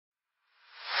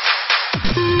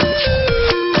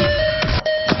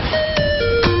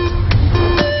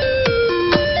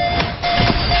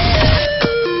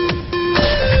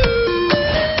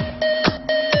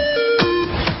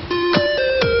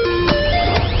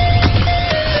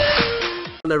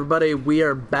everybody, we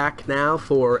are back now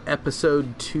for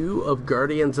episode 2 of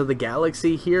Guardians of the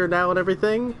Galaxy here now and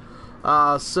everything.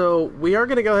 So we are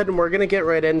going to go ahead and we're going to get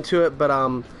right into it,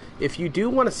 but if you do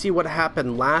want to see what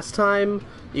happened last time,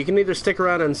 you can either stick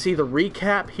around and see the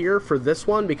recap here for this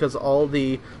one, because all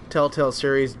the Telltale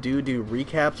series do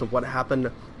recaps of what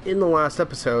happened in the last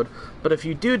episode. But if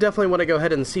you do definitely want to go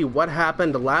ahead and see what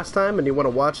happened last time and you want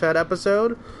to watch that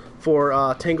episode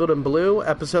for Tangled in Blue,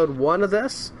 episode 1 of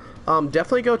this,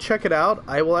 definitely go check it out.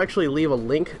 I will actually leave a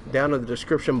link down in the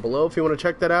description below if you want to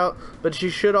check that out, but you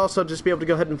should also just be able to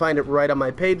go ahead and find it right on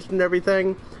my page and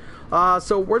everything.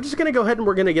 So we're just going to go ahead and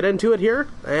we're going to get into it here,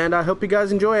 and I hope you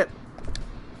guys enjoy it.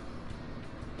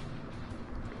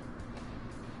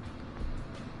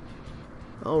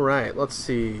 Alright, let's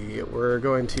see. We're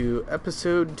going to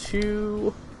episode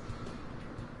 2.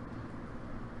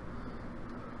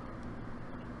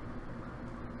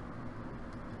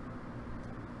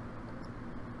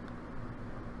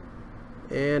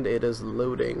 And it is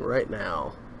loading right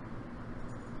now.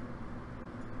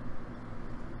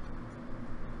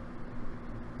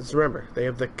 Just remember, they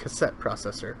have the cassette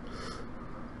processor.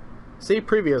 See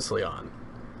previously on.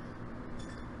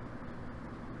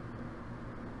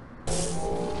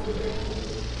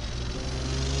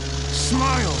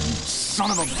 Smile, you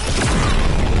son of a... Yeah,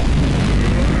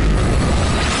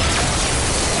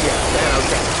 man, I was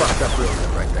getting fucked up real good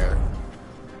right there.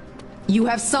 You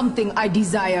have something I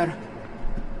desire.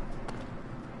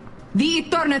 The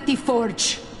Eternity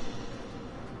Forge.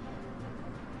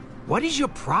 What is your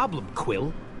problem,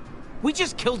 Quill? We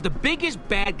just killed the biggest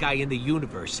bad guy in the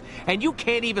universe, and you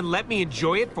can't even let me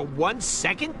enjoy it for 1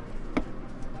 second?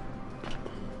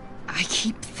 I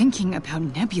keep thinking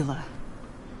about Nebula.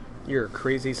 Your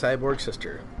crazy cyborg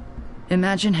sister.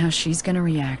 Imagine how she's gonna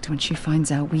react when she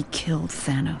finds out we killed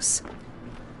Thanos.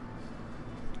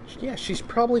 Yeah, she's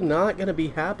probably not gonna be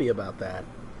happy about that.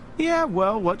 Yeah,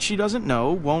 well, what she doesn't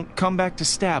know won't come back to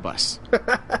stab us.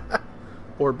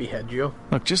 Or behead you.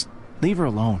 Look, just leave her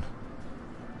alone.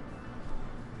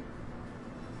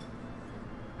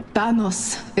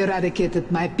 Thanos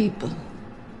eradicated my people.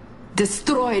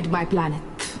 Destroyed my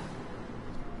planet.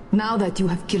 Now that you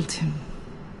have killed him,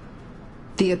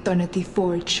 the Eternity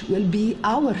Forge will be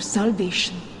our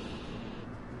salvation.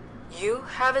 You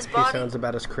have his She body? sounds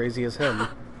about as crazy as him.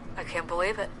 I can't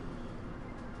believe it.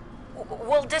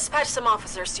 We'll dispatch some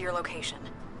officers to your location.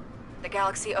 The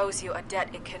galaxy owes you a debt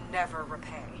it can never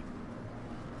repay.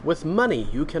 With money,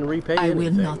 you can repay I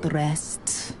anything. will not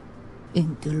rest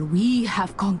until we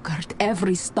have conquered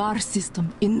every star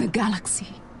system in the galaxy.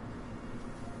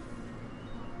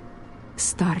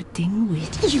 Starting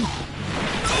with you.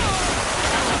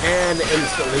 And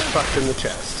instantly fucked in the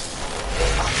chest.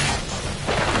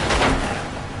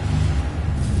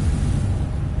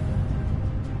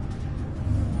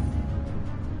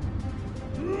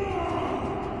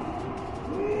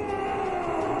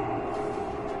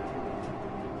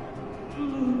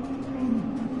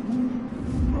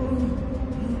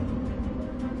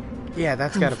 Yeah,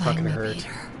 that's gotta fucking hurt.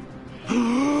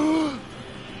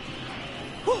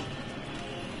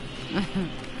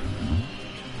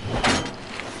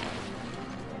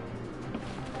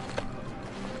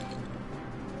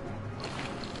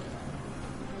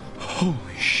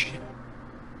 Holy shit.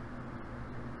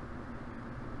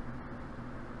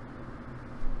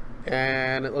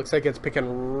 And it looks like it's picking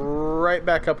right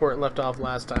back up where it left off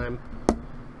last time.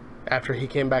 After he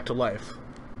came back to life.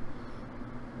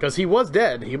 Because he was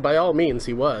dead. He, by all means,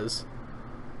 he was.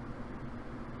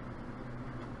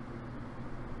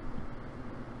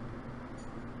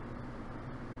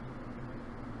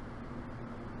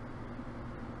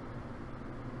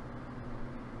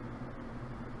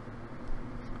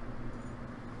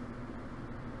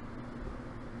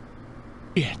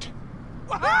 It.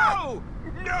 Whoa!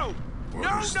 No!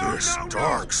 What is this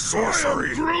dark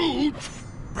sorcery? Groot!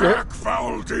 Back,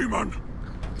 foul demon!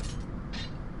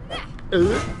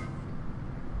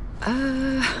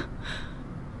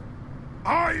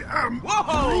 I am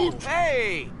Whoa! Groot!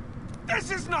 Hey!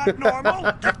 This is not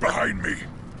normal! Get behind me!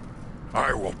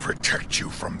 I will protect you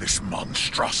from this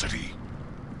monstrosity.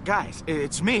 Guys,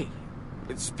 it's me.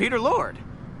 It's Peter Lord.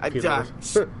 Peter.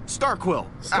 Starquill.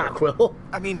 Starquill?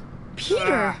 I mean...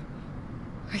 Peter!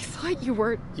 I thought you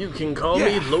were... You can call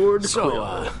Yeah, me Lord so, Quill.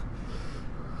 I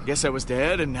guess I was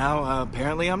dead, and now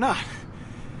apparently I'm not.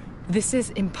 This is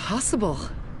impossible.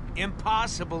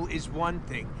 Impossible is one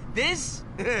thing. This?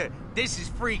 This is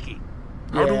freaky.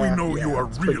 How do we Yeah, know you are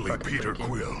it's pretty really fucking Peter freaky.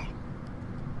 Quill?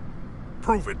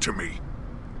 Prove it to me.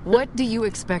 What do you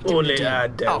expect him to Only do? I Oh,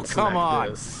 dance come like on.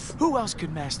 this. Who else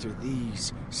could master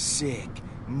these sick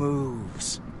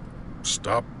moves?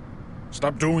 Stop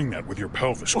Stop doing that with your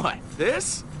pelvis. What,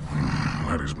 this?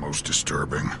 That is most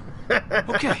disturbing.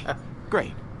 Okay,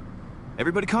 great.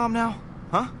 Everybody calm now?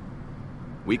 Huh?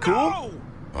 We cool? No!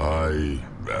 I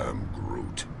am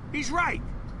Groot. He's right.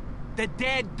 The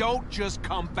dead don't just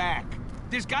come back.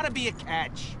 There's gotta be a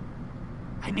catch.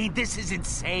 I mean, this is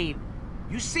insane.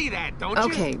 You see that, don't you?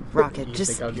 Okay, Rocket, You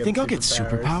just... think You think I'll get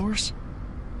superpowers?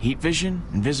 Heat vision?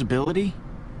 Invisibility?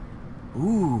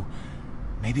 Ooh,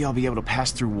 maybe I'll be able to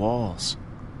pass through walls.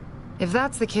 If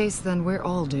that's the case, then we're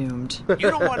all doomed. You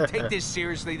don't want to take this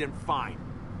seriously, then fine.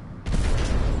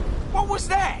 What was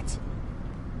that?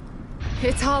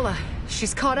 It's Hala.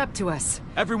 She's caught up to us.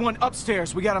 Everyone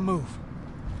upstairs, we gotta move.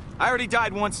 I already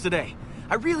died once today.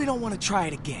 I really don't want to try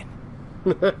it again.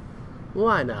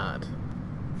 Why not?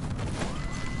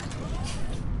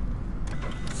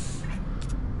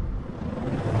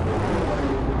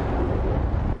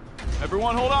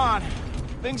 Everyone hold on.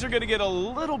 Things are gonna get a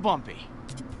little bumpy.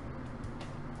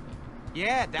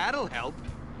 Yeah, that'll help.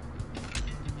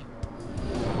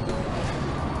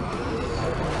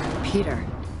 Peter,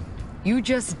 you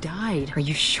just died. Are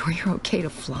you sure you're okay to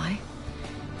fly?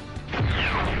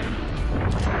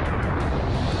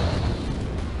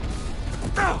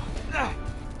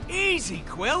 Easy,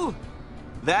 Quill.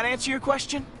 That answer your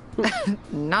question?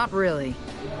 Not really.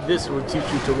 This will teach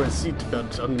you to wear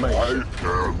seatbelts on my ship.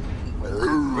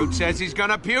 Groot says he's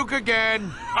gonna puke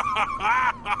again.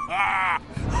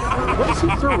 What does he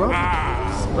throw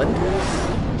up? Splinters?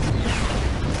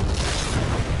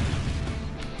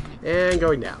 And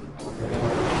going down.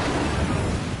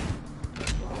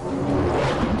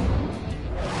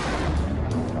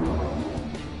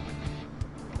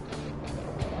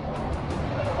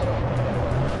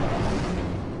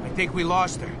 I think we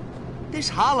lost her. This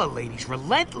Hala lady's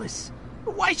relentless.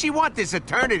 Why she want this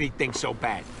eternity thing so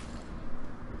bad?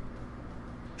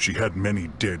 She had many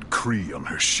dead Kree on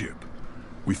her ship.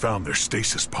 We found their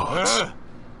stasis pods.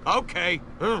 Okay.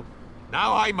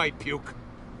 Now I might puke.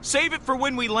 Save it for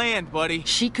when we land, buddy.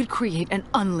 She could create an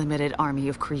unlimited army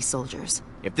of Kree soldiers.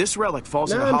 If this relic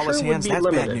falls No, into I'm Hala's sure it would hands, be that's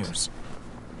bad limited. news.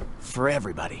 For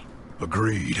everybody.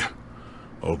 Agreed.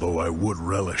 Although I would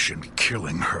relish in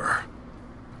killing her.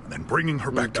 And then bringing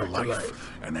her back to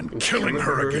life. And then killing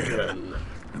her again.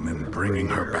 And then bringing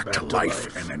her back to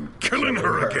life. And then killing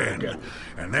her again.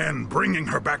 And then bringing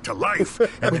her back to life.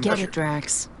 And We then get it,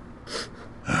 Drax.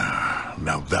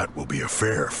 Now that will be a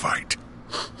fair fight.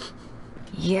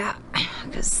 Yeah,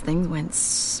 because things went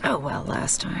so well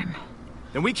last time.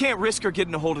 Then we can't risk her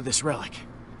getting a hold of this relic.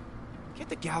 Can't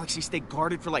the galaxy stay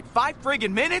guarded for like 5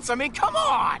 friggin' minutes? I mean, come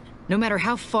on! No matter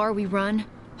how far we run,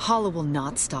 Hala will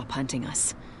not stop hunting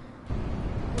us.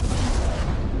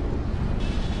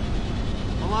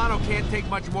 Milano can't take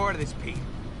much more of this, Pete.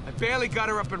 I barely got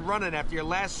her up and running after your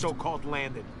last so-called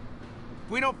landing.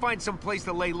 If we don't find some place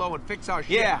to lay low and fix our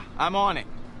shit... Yeah, I'm on it.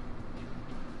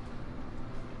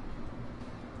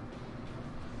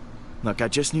 Look, I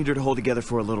just need her to hold together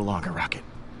for a little longer, Rocket.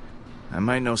 I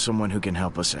might know someone who can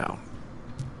help us out.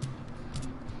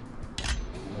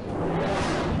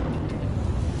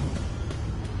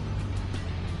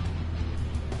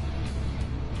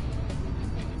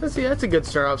 See, that's a good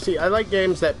start off. See, I like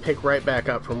games that pick right back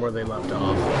up from where they left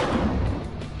off.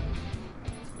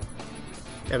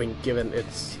 I mean, given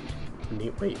it's...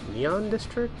 Wait, Neon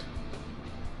District?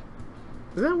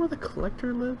 Is that where the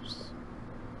Collector lives?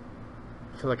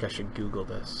 I feel like I should Google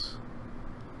this.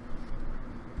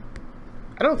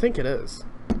 I don't think it is.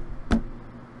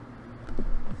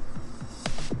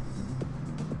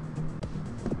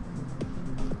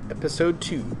 Episode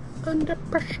 2. Under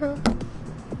Pressure.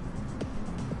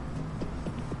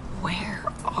 Where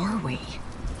are we?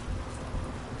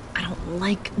 I don't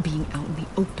like being out in the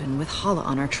open with Hala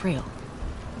on our trail.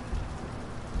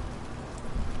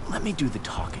 Let me do the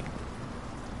talking.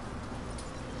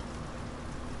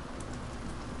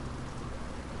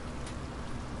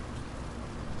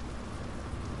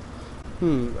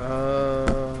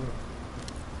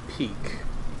 Peak.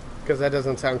 Because that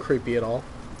doesn't sound creepy at all.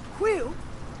 Quill,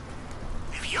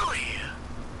 if you're here,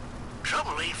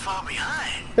 trouble ain't far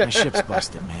behind. My ship's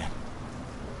busted, man.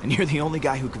 And you're the only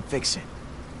guy who can fix it.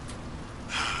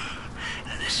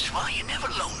 And this is why you never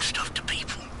loan stuff to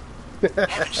people.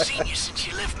 Haven't seen you since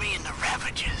you left me in the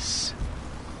Ravages.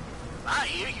 I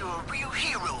hear you're a real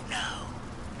hero now.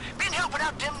 Been helping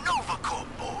out them Nova Corp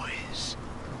boys.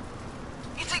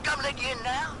 You think I'm letting you in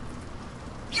now?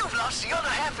 You've lost the other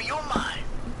half of your mind.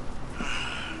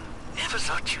 Never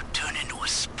thought you'd turn into a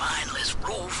spineless,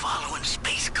 role-following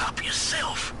space cop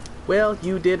yourself. Well,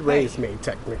 you did raise me,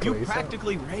 technically. You so-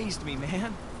 practically raised me,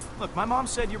 man. Look, my mom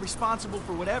said you're responsible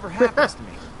for whatever happens to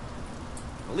me.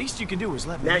 The least you can do is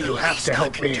let me Now know. you have to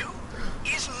help me.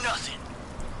 Is nothing.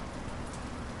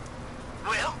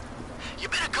 Well, you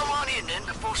better come on in then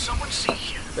before someone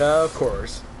sees you. Of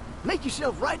course. Make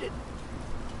yourself right at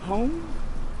home?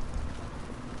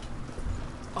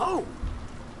 Oh,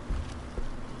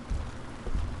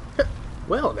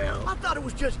 Well, now. I thought it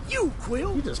was just you,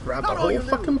 Quill. You just grabbed Not the all whole your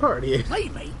fucking little party.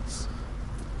 playmates.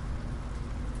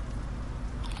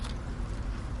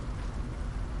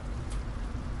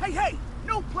 Hey,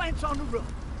 no plants on the roof.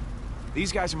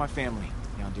 These guys are my family,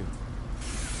 Yondu.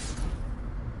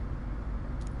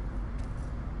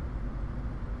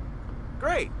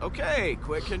 Great, okay,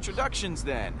 quick introductions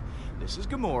then. This is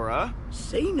Gamora.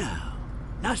 Say now.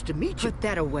 Nice to meet you. Put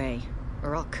that away,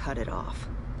 or I'll cut it off.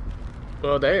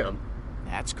 Well, damn.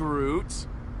 That's Groot.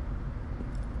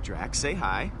 Drax, say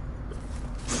hi.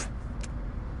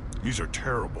 These are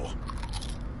terrible.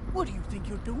 What do you think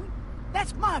you're doing?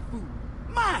 That's my food.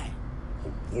 Mine.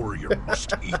 A warrior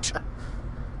must eat.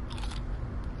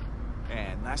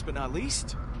 And last but not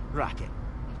least, Rocket.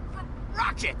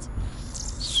 Rocket!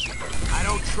 I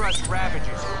don't trust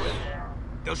Ravagers.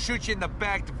 They'll shoot you in the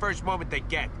back the first moment they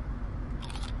get.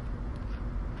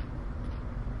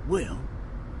 Well,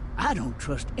 I don't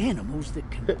trust animals that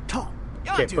can talk.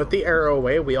 Okay, Yondu, put the arrow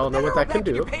away. We all know what that can back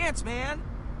in your do. pants, man.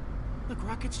 Look,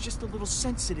 Rocket's just a little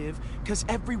sensitive because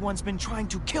everyone's been trying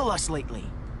to kill us lately.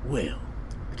 Well,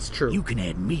 It's true. you can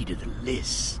add me to the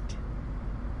list.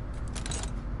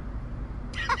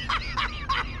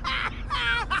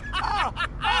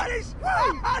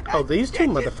 Oh, these two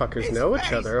motherfuckers know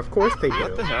each other. Of course they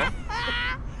What the do. hell?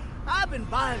 I've been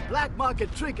buying black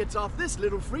market trinkets off this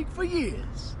little freak for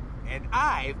years. And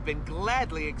I've been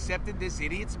gladly accepting this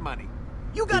idiot's money.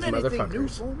 You got These anything new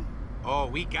motherfuckers. for me? Oh,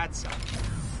 we got some.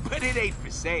 But it ain't for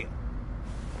sale.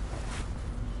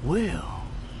 Well,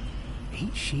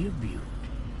 ain't she a beaut?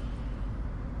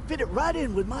 Fit it right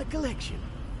in with my collection.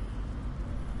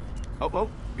 Oh,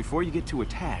 before you get too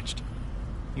attached,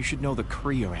 you should know the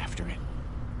Kree are after it.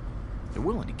 They're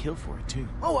willing to kill for it, too.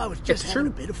 Oh, I was just It's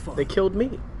having true. a bit of fun. They killed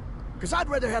me. Because I'd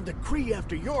rather have the Kree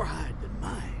after your hide than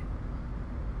mine.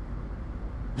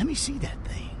 Let me see that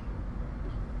thing.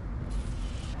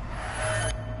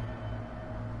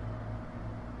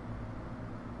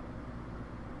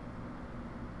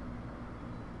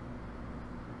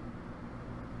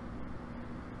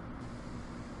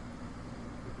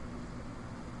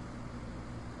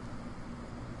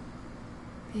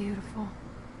 Beautiful.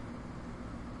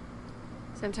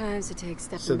 Sometimes it takes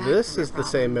stepping So back this from your is the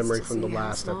same problems memory to from the see how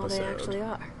last small they episode. actually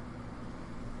are.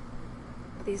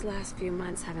 But these last few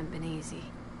months haven't been easy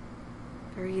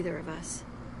for either of us.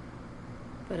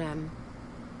 But I'm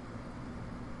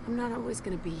not always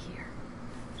gonna be here.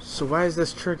 So why is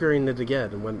this triggering it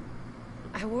again? When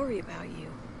I worry about you.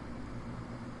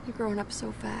 You're growing up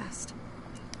so fast.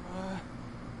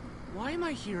 Why am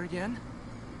I here again?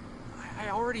 I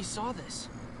already saw this.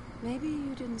 Maybe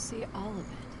you didn't see all of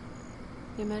it.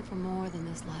 You're meant for more than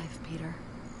this life, Peter.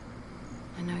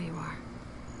 I know you are.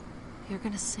 You're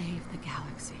gonna save the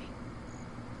galaxy.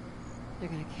 You're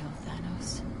gonna kill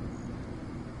Thanos.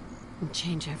 And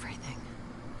change everything.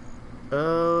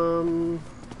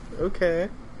 okay.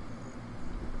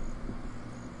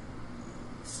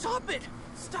 Stop it!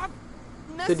 Stop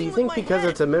So messing do you with think my because head.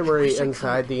 it's a memory wish I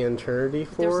inside could. the Eternity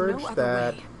There's no Forge other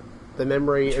that way. the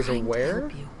memory I'm is trying to aware?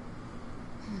 help you.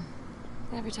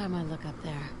 Every time I look up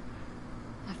there,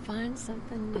 I find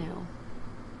something new.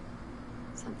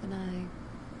 Something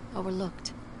I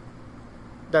overlooked.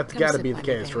 That's Come got to sit be by the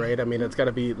me, case, baby. right? I mean, it's got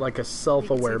to be like a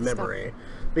self-aware see the stuff. memory.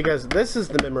 Because this is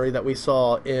the memory that we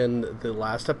saw in the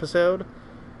last episode.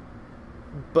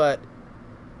 But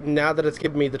now that it's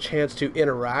given me the chance to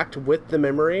interact with the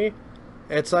memory,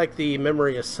 it's like the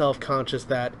memory is self-conscious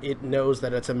that it knows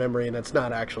that it's a memory and it's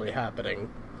not actually happening.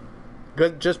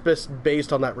 Just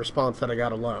based on that response that I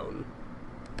got alone.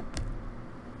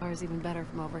 Ours even better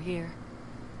from over here.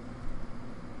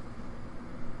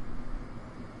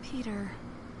 Peter,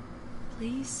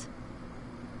 please?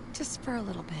 Just for a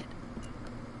little bit.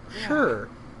 Yeah. Sure.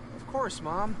 Of course,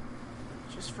 Mom.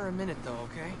 Just for a minute, though,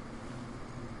 okay?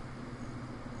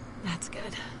 That's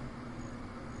good.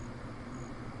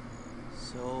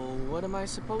 So, what am I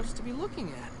supposed to be looking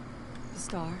at? The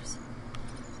stars.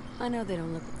 I know they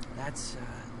don't look... That's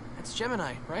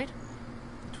Gemini, right?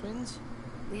 The twins?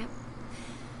 Yep.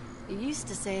 You used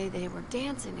to say they were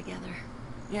dancing together.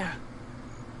 Yeah.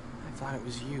 I thought it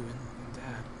was you and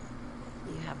Dad.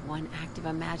 You have one active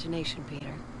imagination,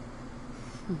 Peter.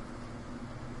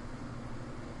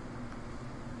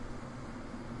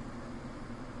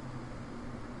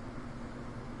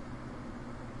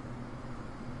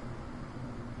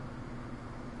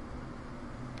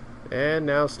 And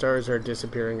now stars are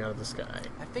disappearing out of the sky.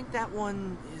 I think that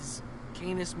one is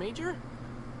Canis Major?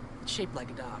 It's shaped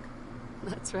like a dog.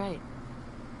 That's right.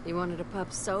 You wanted a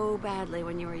pup so badly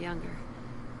when you were younger.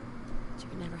 But you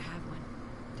could never have one.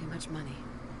 Too much money.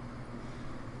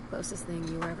 Closest thing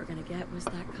you were ever gonna get was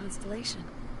that constellation.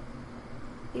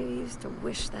 You used to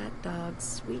wish that dog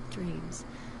sweet dreams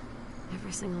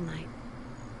every single night.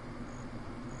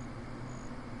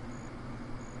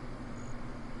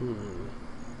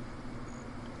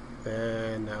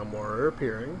 And now more are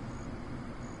appearing.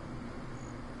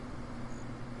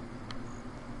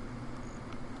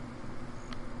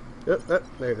 Oh,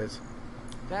 there it is.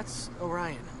 That's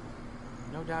Orion.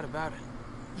 No doubt about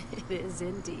it. It is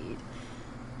indeed.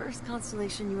 First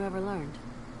constellation you ever learned.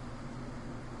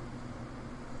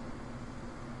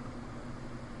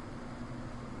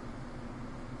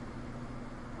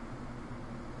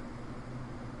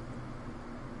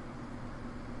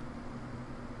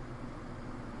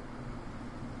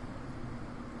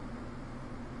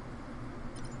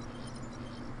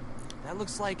 That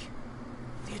looks like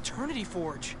the Eternity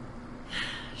Forge.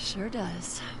 Sure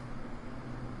does.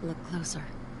 Look closer.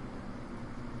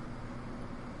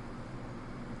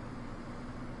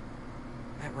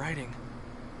 That writing.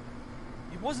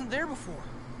 It wasn't there before.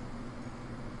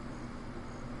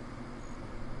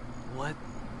 What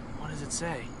does it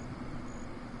say?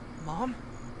 Mom?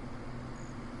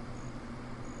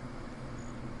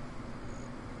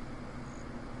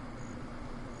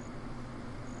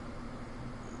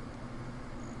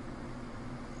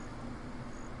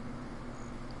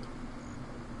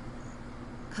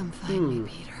 Come find me,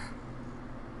 Peter.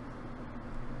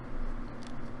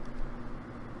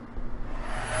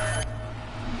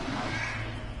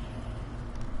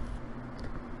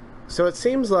 So it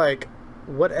seems like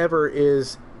whatever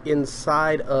is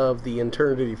inside of the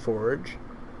Eternity Forge,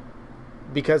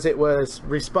 because it was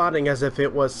responding as if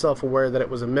it was self-aware that it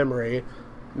was a memory,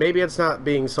 maybe it's not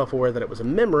being self-aware that it was a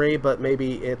memory, but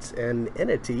maybe it's an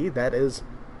entity that is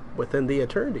within the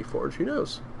Eternity Forge. Who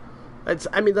knows?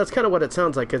 I mean, that's kind of what it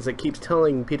sounds like, because it keeps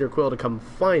telling Peter Quill to come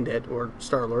find it, or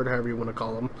Star-Lord, however you want to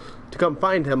call him, to come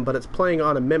find him, but it's playing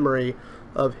on a memory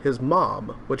of his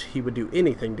mom, which he would do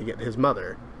anything to get his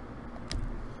mother.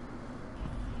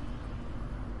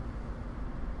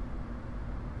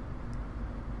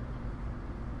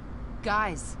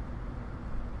 Guys.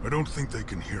 I don't think they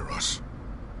can hear us.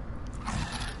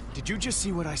 Did you just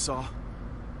see what I saw?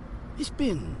 It's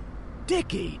been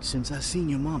decades since I seen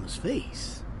your mama's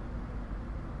face.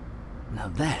 Now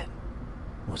that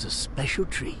was a special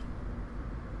treat.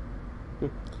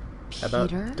 How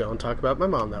about, don't talk about my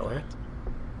mom that way.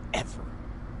 Ever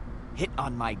hit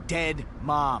on my dead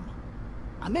mom.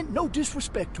 I meant no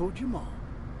disrespect toward your mom.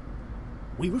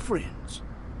 We were friends.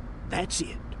 That's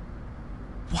it.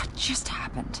 What just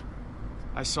happened?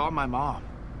 I saw my mom.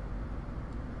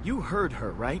 You heard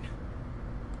her, right?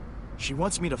 She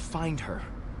wants me to find her.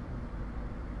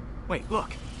 Wait,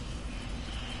 look.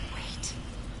 Wait.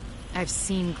 I've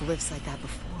seen glyphs like that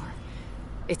before.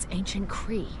 It's ancient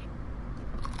Cree.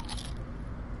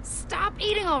 Stop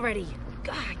eating already!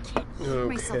 God, I can't hear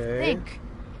myself think.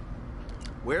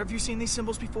 Where have you seen these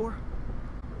symbols before?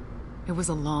 It was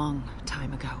a long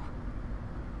time ago.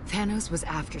 Thanos was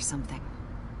after something.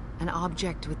 An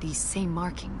object with these same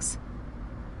markings.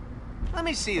 Let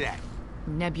me see that.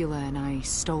 Nebula and I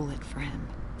stole it for him.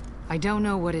 I don't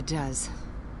know what it does,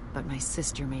 but my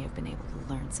sister may have been able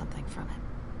to learn something from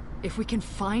it. If we can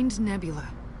find Nebula,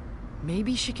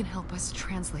 maybe she can help us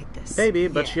translate this. Maybe,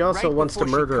 but she also wants to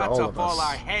murder all of us. She cuts off all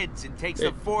our heads and takes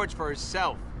the forge for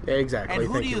herself. Yeah, exactly. And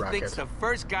who Thank do you Rocket. think's the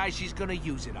first guy she's gonna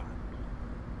use it on?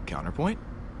 Counterpoint?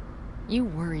 You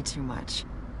worry too much.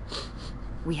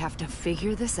 We have to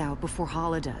figure this out before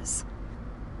Hala does.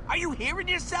 Are you hearing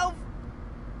yourself?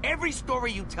 Every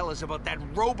story you tell us about that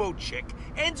robo-chick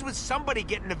ends with somebody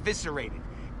getting eviscerated.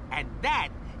 And that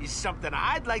is something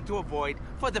I'd like to avoid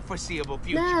for the foreseeable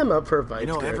future. Nah, I'm up for a fight. You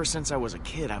know, ever since I was a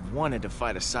kid, I've wanted to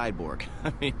fight a cyborg.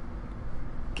 I mean,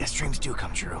 guess dreams do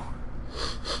come true.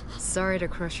 Sorry to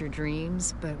crush your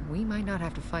dreams, but we might not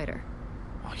have to fight her.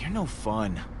 Oh, you're no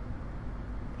fun.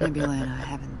 Nebula and I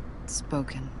haven't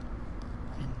spoken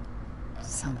in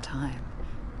some time.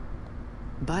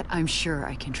 But I'm sure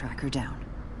I can track her down.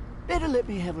 Better let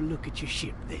me have a look at your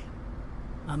ship then.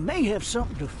 I may have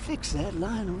something to fix that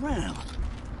lying around.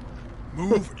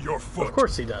 Move your foot. Of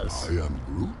course he does. I am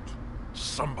Groot.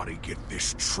 Somebody get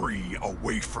this tree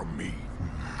away from me.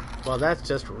 Well, that's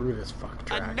just rude as fuck,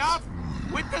 Drax. Enough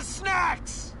with the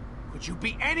snacks! Could you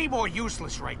be any more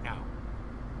useless right now?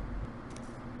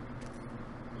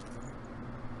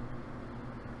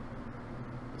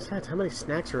 Besides, how many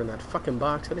snacks are in that fucking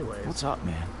box anyways? What's up,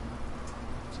 man?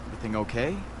 Is everything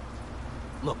okay?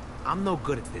 Look, I'm no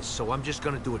good at this, so I'm just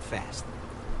gonna do it fast.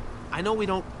 I know we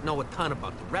don't know a ton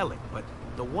about the relic, but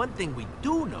the one thing we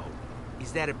do know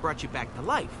is that it brought you back to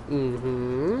life.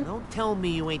 Mm-hmm. Don't tell me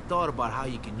you ain't thought about how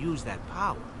you can use that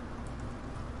power.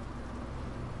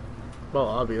 Well,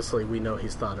 obviously, we know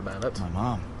he's thought about it. My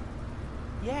mom.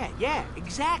 Yeah,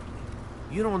 exactly.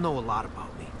 You don't know a lot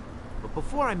about me, but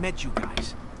before I met you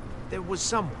guys, there was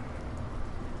someone.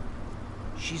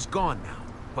 She's gone now,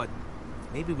 but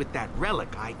maybe with that relic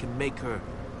I can make her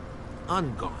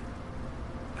ungone.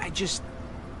 I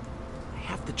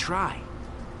have to try.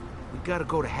 We gotta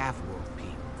go to Half-World, Pete.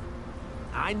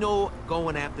 I know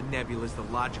going after Nebula's the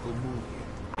logical move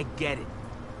here. I get it.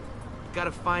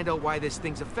 Gotta find out why this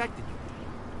thing's affected you.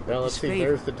 Well, let's see,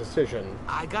 there's the decision.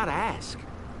 I gotta ask.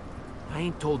 I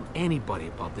ain't told anybody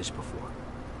about this before.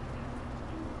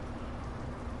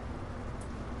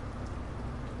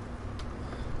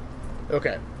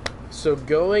 Okay. So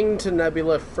going to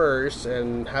Nebula first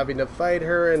and having to fight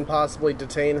her and possibly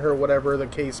detain her, whatever the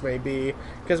case may be,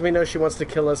 because we know she wants to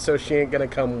kill us, so she ain't gonna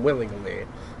come willingly.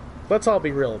 Let's all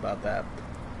be real about that.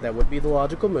 That would be the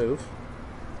logical move.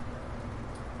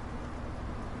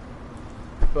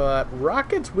 But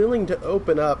Rocket's willing to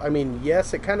open up. I mean,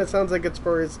 yes, it kind of sounds like it's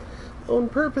for his own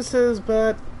purposes,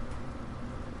 but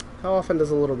how often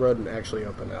does a little rodent actually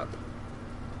open up?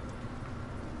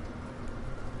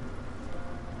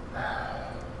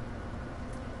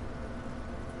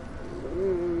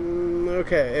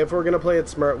 Okay, if we're gonna play it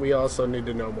smart, we also need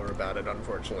to know more about it,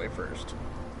 unfortunately, first.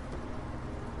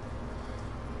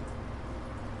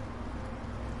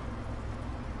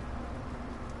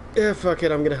 Yeah, fuck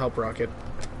it, I'm gonna help Rocket.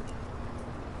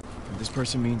 If this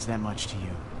person means that much to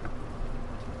you,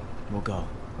 we'll go.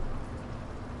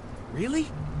 Really?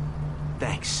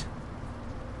 Thanks.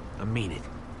 I mean it.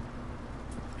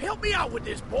 Help me out with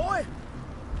this, boy.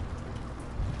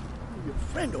 Your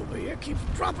friend over here keeps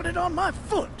dropping it on my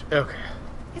foot. Okay.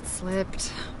 It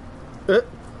slipped. Let's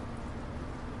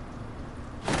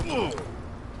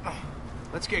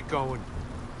get going.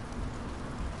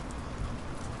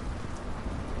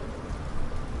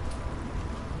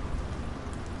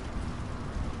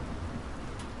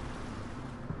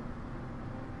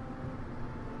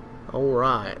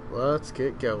 Alright, let's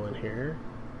get going here.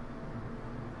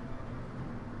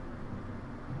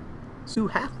 To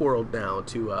Half-World now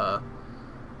to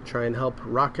try and help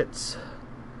Rocket's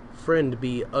friend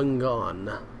be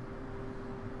ungone.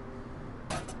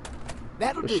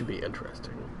 That'll This do. should be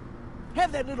interesting.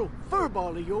 Have that little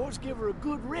furball of yours give her a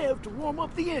good rev to warm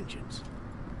up the engines.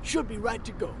 Should be right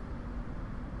to go.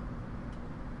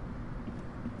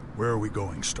 Where are we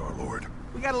going, Star-Lord?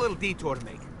 We got a little detour to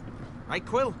make. Right,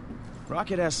 Quill?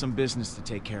 Rocket has some business to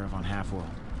take care of on Half-World.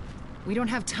 We don't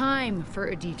have time for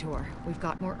a detour. We've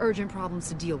got more urgent problems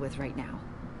to deal with right now.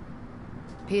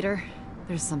 Peter,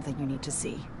 there's something you need to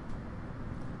see.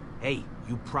 Hey,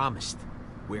 you promised.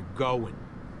 We're going.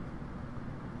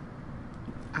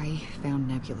 I found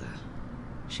Nebula.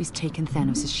 She's taken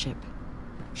Thanos' ship.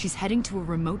 She's heading to a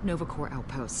remote Nova Corps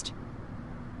outpost.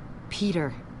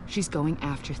 Peter, she's going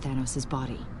after Thanos'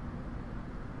 body.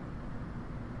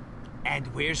 And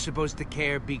we're supposed to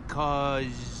care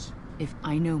because... If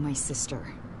I know my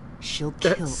sister, she'll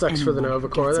kill That sucks for the anyone Nova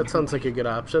who Corps. gets in That her sounds way. like a good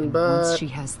option, And but once she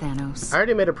has Thanos, I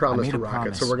already made a promise I made to a Rocket,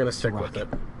 promise so we're gonna to stick with it.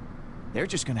 Rocket. They're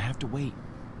just gonna have to wait.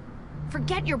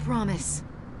 forget your promise.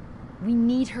 We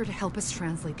need her to help us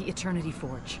translate the Eternity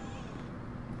Forge.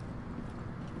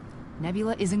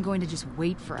 Nebula isn't going to just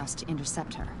wait for us to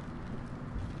intercept her.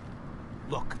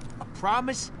 Look, a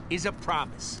promise is a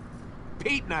promise.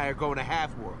 Pete and I are going to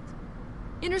Half-World.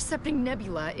 Intercepting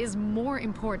Nebula is more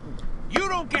important. You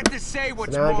don't get to say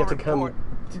what's So now I more get to come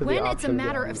important. to the When it's a option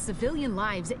matter then. of civilian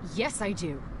lives, yes, I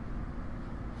do.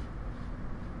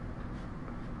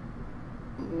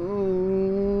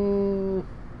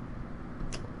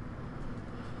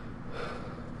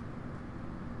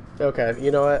 Okay, you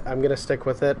know what? I'm gonna stick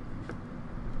with it.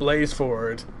 Blaze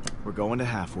forward. We're going to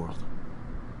Half-World.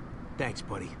 Thanks,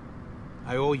 buddy.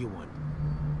 I owe you one.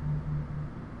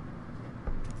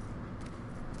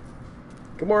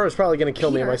 Gamora's probably gonna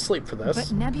kill me in my Peter, sleep for this.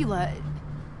 But Nebula...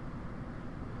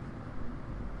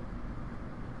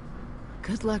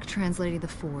 Good luck translating the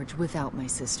Forge without my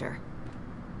sister.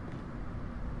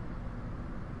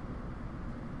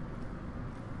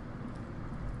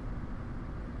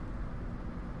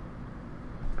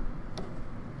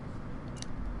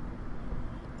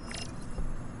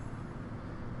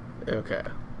 Okay.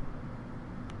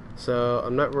 So,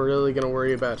 I'm not really gonna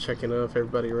worry about checking in with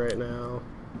everybody right now.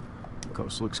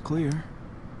 Coast looks clear.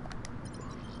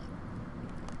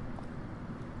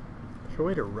 there a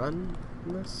way to run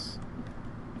in this?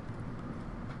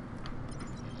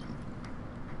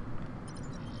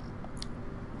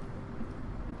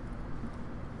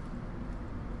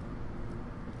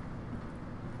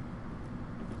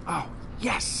 Oh,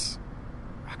 yes!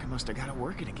 Rocket must have got it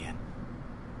working again.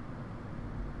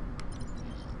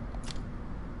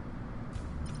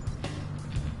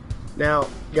 Now,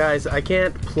 guys, I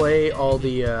can't play all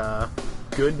the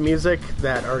good music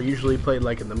that are usually played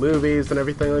like in the movies and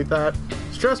everything like that.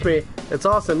 So trust me, it's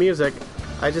awesome music.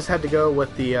 I just had to go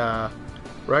with the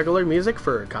regular music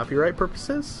for copyright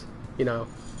purposes, you know,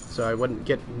 so I wouldn't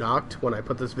get knocked when I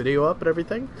put this video up and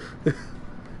everything.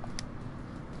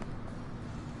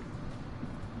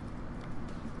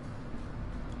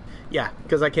 Yeah,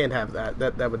 because I can't have that.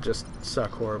 That would just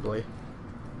suck horribly.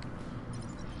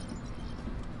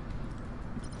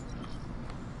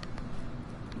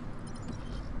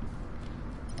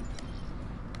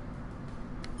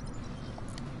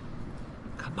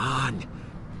 Come on.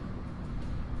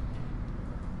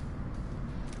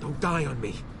 Don't die on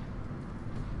me.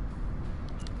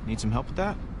 Need some help with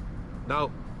that? No,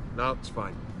 it's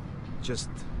fine. Just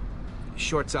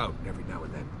shorts out every now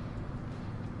and then.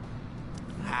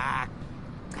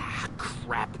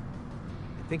 Crap.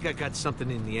 I think I got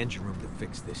something in the engine room to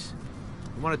fix this.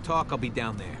 You want to talk? I'll be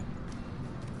down there.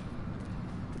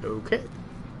 Okay.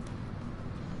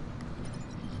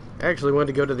 I actually wanted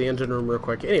to go to the engine room real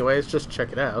quick. Anyways, just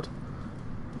check it out.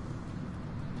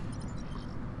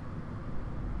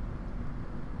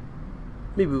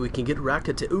 Maybe we can get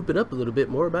Rocket to open up a little bit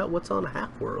more about what's on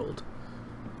Half-World.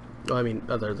 Oh, I mean,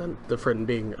 other than the friend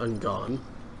being ungone.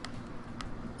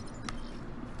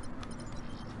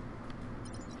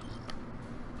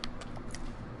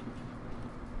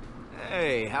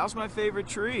 Hey, how's my favorite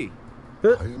tree? I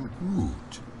am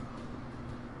Groot.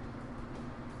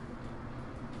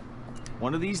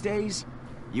 One of these days,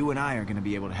 you and I are going to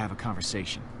be able to have a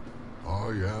conversation. I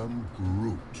am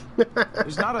Groot.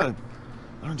 There's not a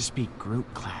learn to speak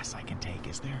Groot class I can take,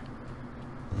 is there?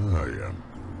 I am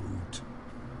Groot.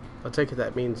 I'll take it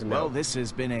that means no. Well, this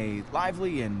has been a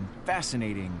lively and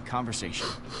fascinating conversation.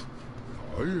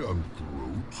 I am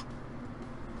Groot.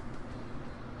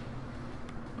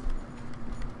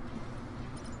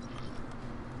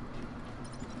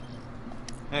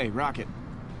 Hey, Rocket.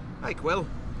 Hi, Quill.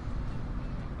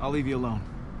 I'll leave you alone.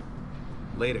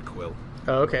 Later, Quill.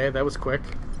 Oh, okay, that was quick.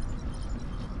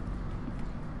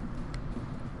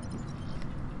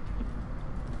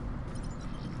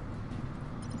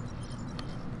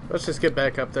 Let's just get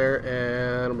back up there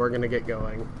and we're gonna get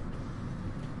going.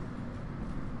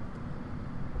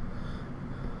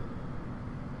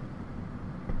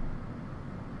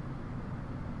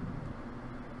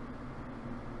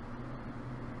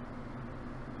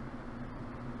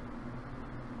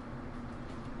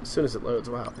 As soon as it loads,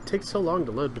 wow, it takes so long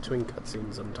to load between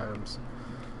cutscenes sometimes.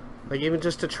 Like even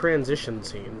just a transition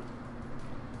scene.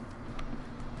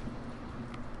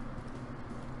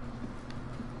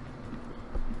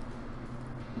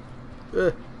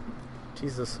 Ugh.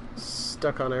 Jesus,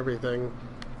 stuck on everything.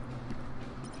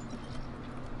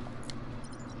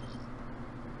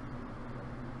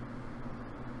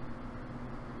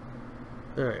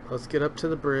 Alright, let's get up to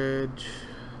the bridge.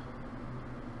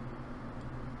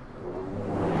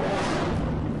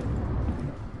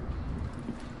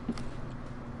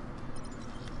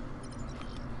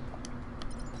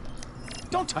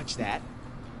 Don't touch that.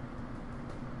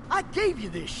 I gave you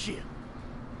this ship.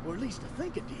 Or at least I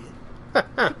think I did.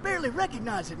 You barely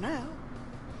recognize it now.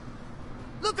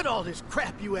 Look at all this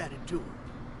crap you added to it.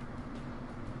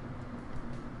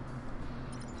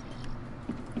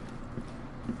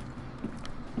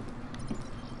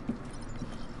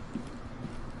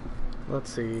 Let's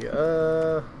see,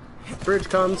 bridge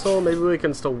console, maybe we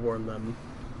can still warn them.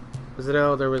 Because I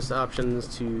know there was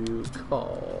options to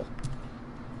call.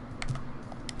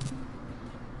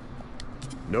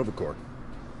 Novacore.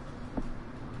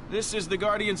 This is the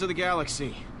Guardians of the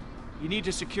Galaxy. You need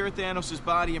to secure Thanos'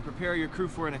 body and prepare your crew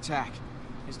for an attack.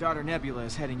 His daughter Nebula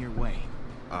is heading your way.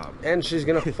 And she's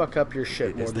gonna fuck up your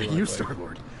shit more Is than that you, likely.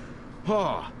 Star-Lord?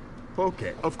 Oh,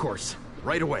 okay, of course.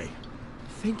 Right away.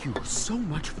 Thank you so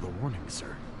much for the warning,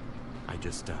 sir. I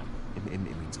just, it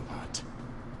means a lot.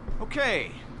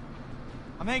 Okay.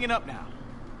 I'm hanging up now.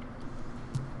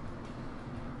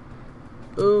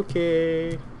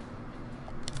 Okay.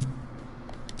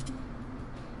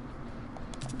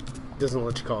 Doesn't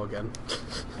let you call again.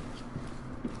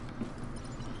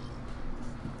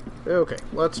 Okay,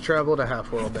 let's travel to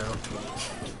Half-World now.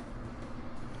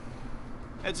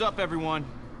 Heads up, everyone.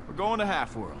 We're going to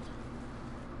Half-World.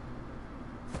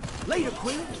 Later,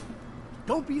 Quill.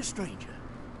 Don't be a stranger.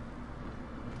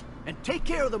 and take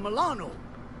care of the Milano.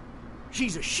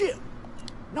 She's a ship,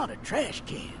 not a trash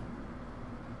can.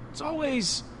 It's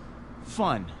always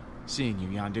fun seeing you,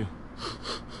 Yondu.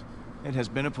 It has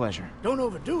been a pleasure. Don't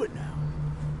overdo it now.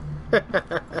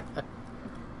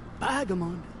 Bye,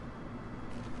 Gamond.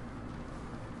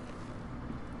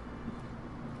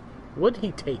 What'd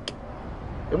he take?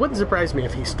 It wouldn't surprise me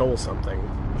if he stole something.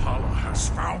 Hala has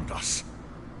found us.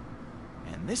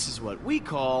 And this is what we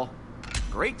call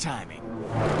great timing.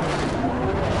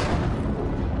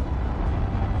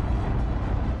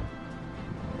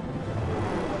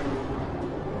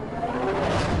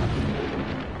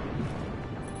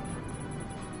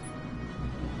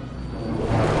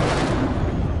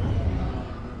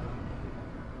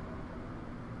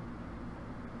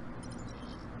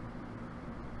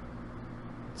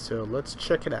 So let's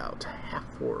check it out.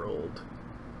 Half-World.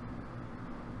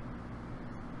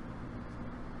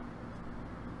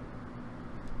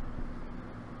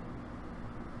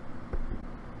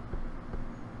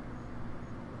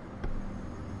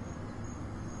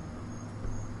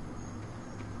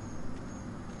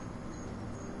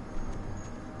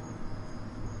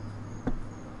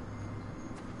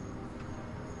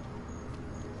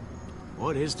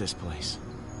 What is this place?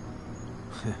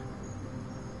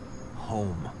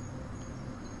 Home.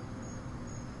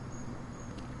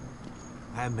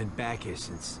 I haven't been back here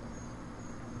since...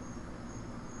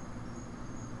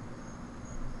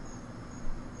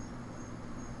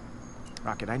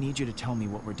 Rocket, I need you to tell me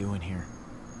what we're doing here.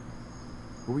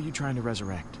 Who are you trying to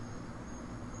resurrect?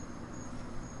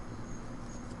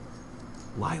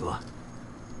 Lila.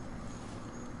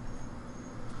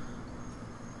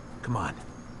 Come on.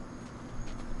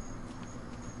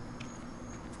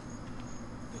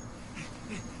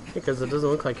 Because it doesn't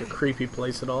look like a creepy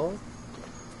place at all.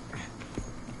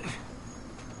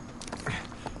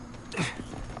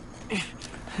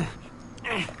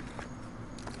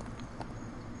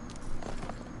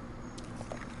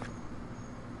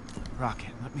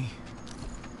 Rocket, let me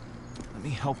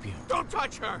help you. Don't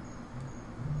touch her!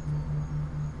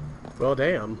 Well,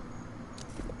 damn.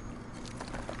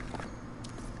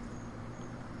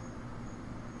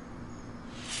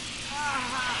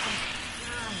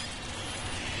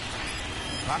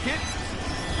 Rocket?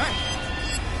 Hey!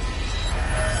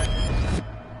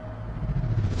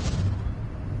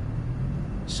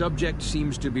 Subject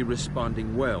seems to be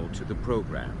responding well to the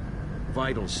program.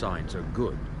 Vital signs are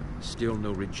good. Still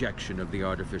no rejection of the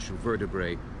artificial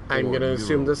vertebrae. I'm gonna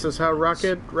assume this is how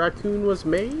Rocket Raccoon was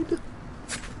made?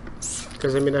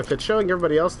 Because, I mean, if it's showing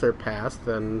everybody else their past,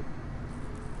 then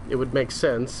it would make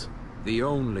sense. The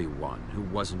only one who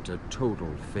wasn't a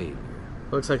total failure.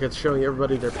 Looks like it's showing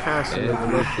everybody their past in an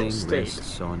emotional state.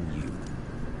 Rests on you,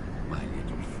 my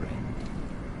little friend.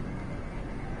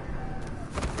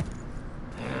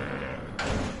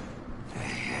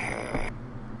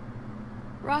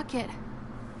 Rocket.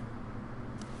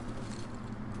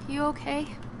 You okay?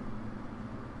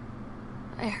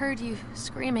 I heard you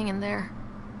screaming in there.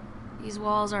 These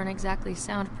walls aren't exactly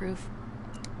soundproof.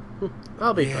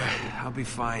 I'll be fine. I'll be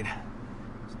fine.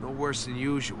 It's no worse than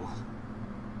usual.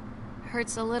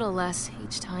 Hurts a little less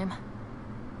each time.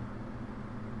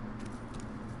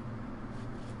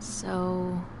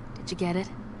 So, did you get it?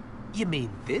 You mean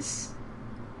this?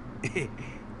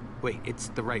 Wait, it's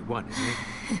the right one,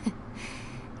 isn't it?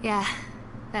 Yeah,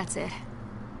 that's it.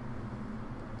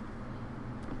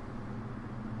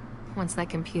 Once that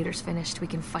computer's finished, we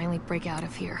can finally break out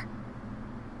of here.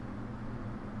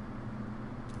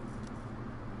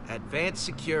 Advanced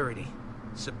security.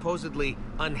 Supposedly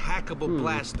unhackable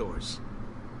blast doors.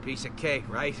 Piece of cake,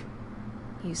 right?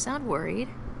 You sound worried.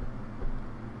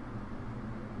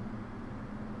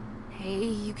 Hey,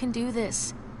 you can do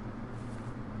this.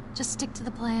 Just stick to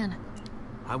the plan.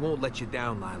 I won't let you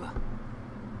down, Lila.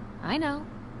 I know.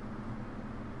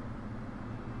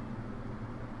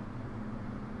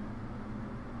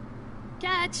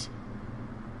 Catch!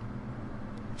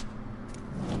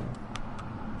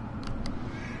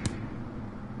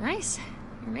 Nice.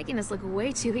 You're making this look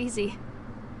way too easy.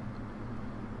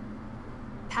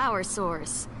 Power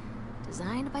source.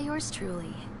 Designed by yours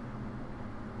truly.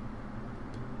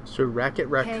 So Rocket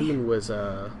Raccoon was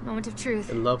Moment of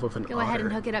truth. in love with an Go otter. ahead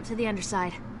and hook it up to the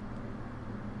underside.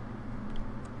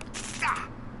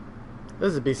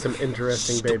 This would be some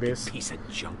interesting babies. Piece of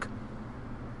junk.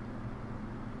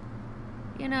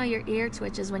 You know your ear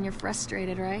twitches when you're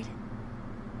frustrated, right?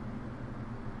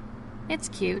 It's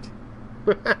cute.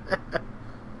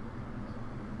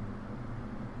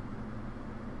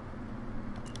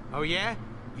 Oh yeah?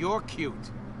 You're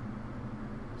cute.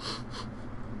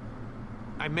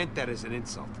 I meant that as an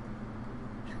insult.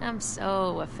 I'm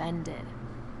so offended.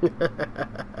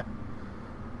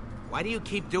 Why do you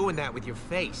keep doing that with your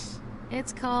face?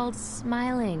 It's called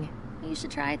smiling. You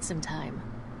should try it sometime.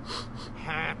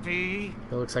 Happy?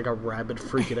 It looks like a rabid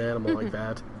freaking animal like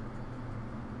that.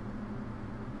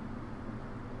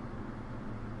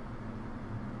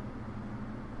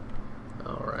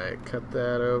 Alright, cut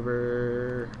that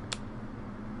over.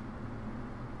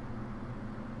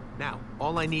 Now,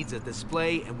 all I need's a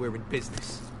display and we're in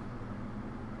business.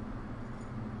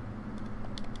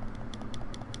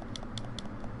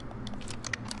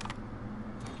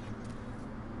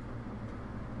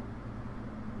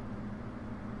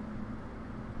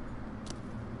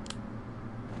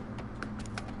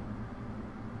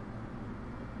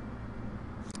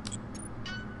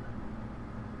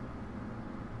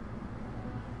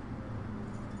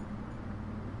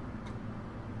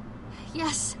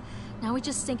 Yes. Now we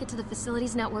just sync it to the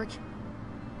facilities network.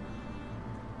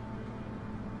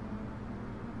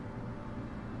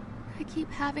 I keep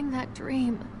having that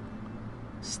dream.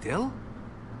 Still?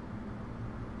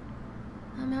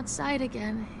 I'm outside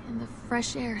again, in the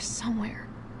fresh air somewhere.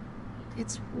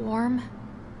 It's warm,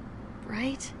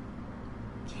 bright.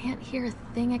 Can't hear a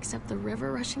thing except the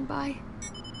river rushing by.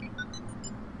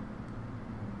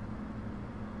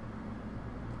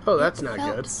 Oh, that's not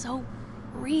Felt good. so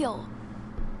real.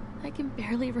 I can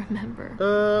barely remember.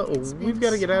 We've got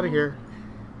to get out of here.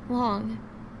 Long.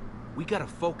 We gotta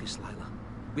focus, Lila.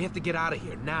 We have to get out of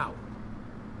here now.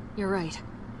 You're right.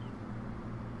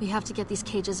 We have to get these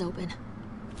cages open.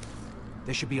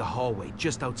 There should be a hallway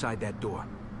just outside that door.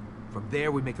 From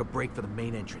there, we make a break for the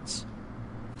main entrance.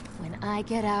 When I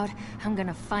get out, I'm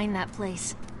gonna find that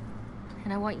place.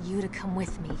 And I want you to come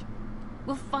with me.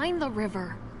 We'll find the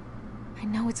river. I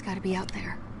know it's gotta be out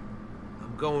there.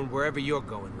 I'm going wherever you're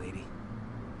going, lady.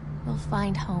 We'll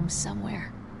find home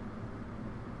somewhere.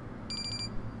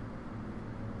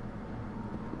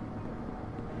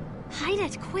 Hide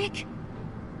it, quick!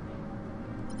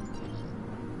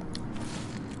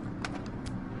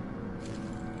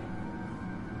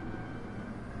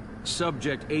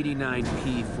 Subject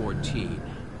 89P14.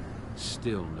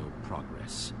 Still no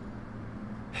progress.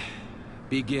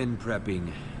 Begin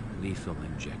prepping lethal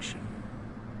injection.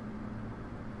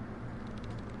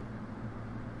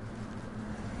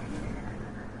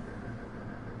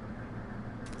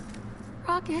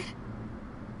 Rocket?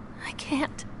 I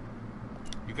can't.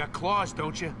 You got claws,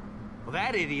 don't you? Well,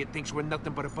 that idiot thinks we're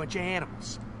nothing but a bunch of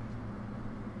animals.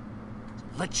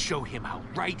 Let's show him how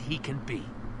right he can be.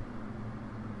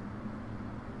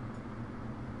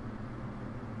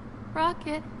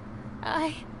 Rocket,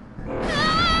 I...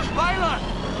 Lila!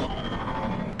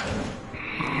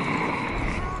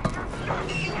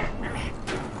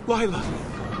 Lila!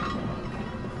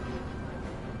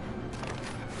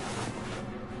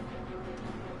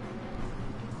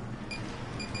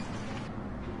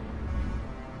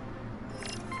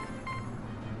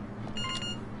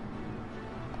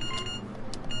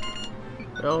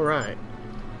 All right.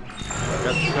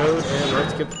 Got the code, and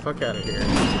let's get the fuck out of here.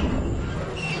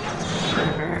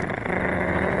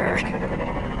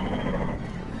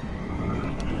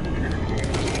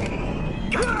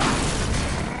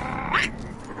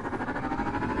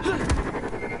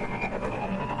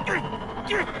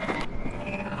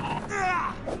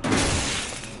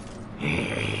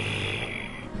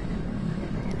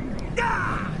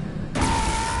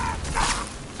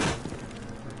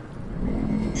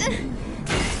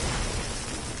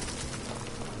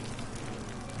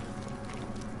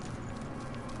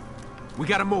 We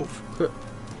gotta move. God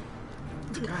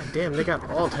damn, they got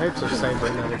all types of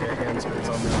cybernetic enhancements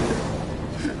on them.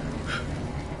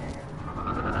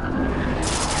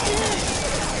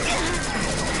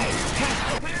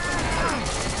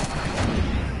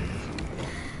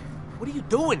 What are you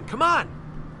doing? Come on!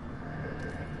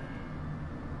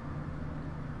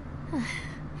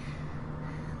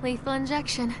 Lethal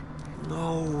injection.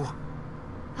 No.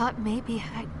 Thought maybe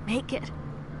I'd make it.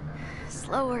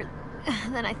 Slower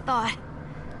than I thought.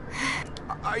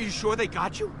 Are you sure they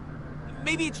got you?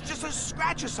 Maybe it's just a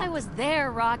scratch or I something. was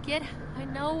there, Rocket. I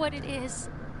know what it is.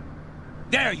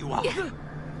 There you are.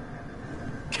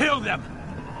 Kill them.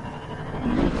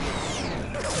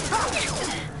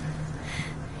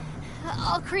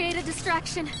 I'll create a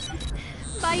distraction.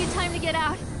 Buy you time to get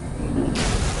out.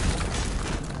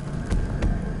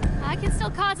 I can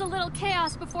still cause a little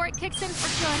chaos before it kicks in for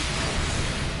good.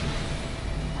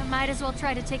 I might as well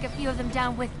try to take a few of them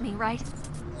down with me, right?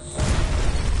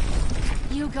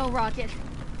 You go, Rocket.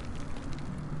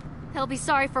 They'll be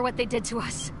sorry for what they did to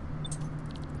us.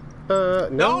 No,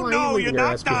 No, I ain't leaving you're your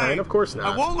not ass behind. dying. Of course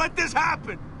not. I won't let this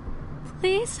happen.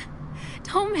 Please,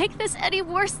 don't make this any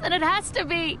worse than it has to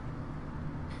be.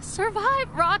 Survive,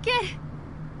 Rocket!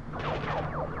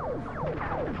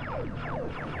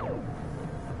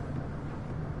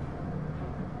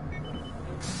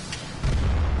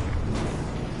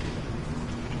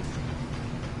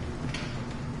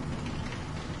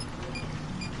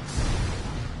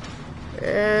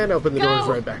 And open the Go! doors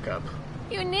right back up.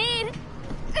 You need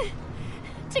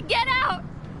to get out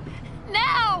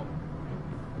now.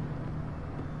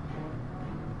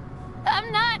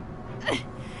 I'm not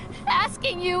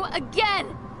asking you again.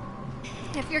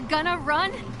 If you're gonna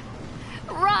run,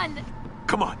 run.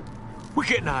 Come on. We're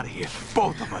getting out of here.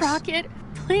 Both of us. Rocket,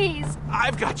 please.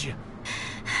 I've got you.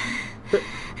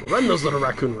 Run those little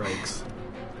raccoon ranks.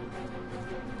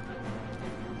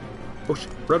 Oh shit.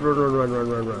 Run, run, run, run, run,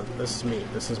 run, run. This is me.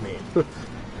 This is me.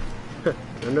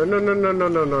 No, no, no, no, no,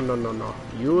 no, no, no, no, no.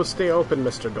 You will stay open,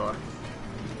 Mr. Door.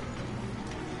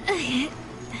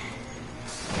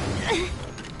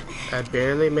 I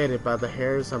barely made it by the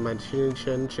hairs on my chin,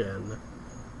 chin, chin.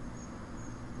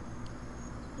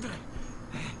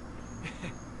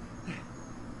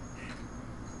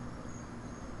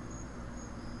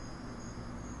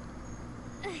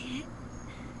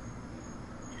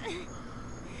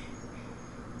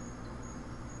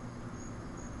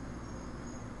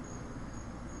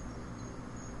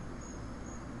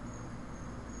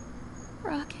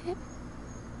 Rocket.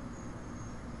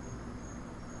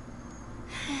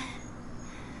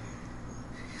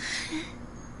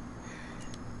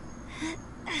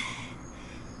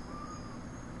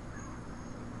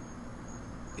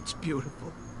 It's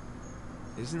beautiful,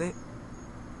 isn't it?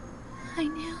 I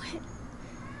knew it.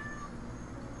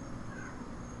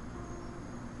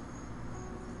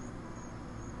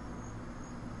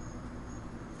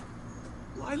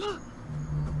 Lila?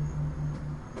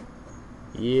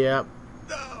 Yep.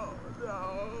 No,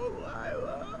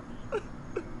 Lila.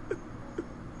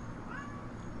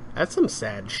 That's some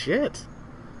sad shit.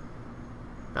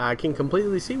 I can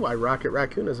completely see why Rocket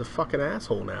Raccoon is a fucking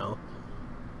asshole now.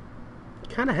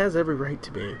 Kinda has every right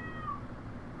to be.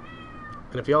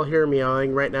 And if y'all hear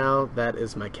meowing right now, that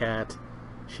is my cat.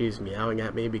 She's meowing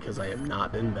at me because I am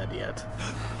not in bed yet.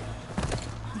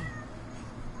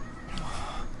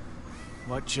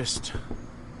 What just...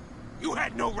 You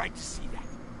had no right to see that.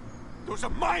 Those are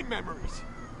my memories,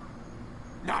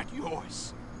 not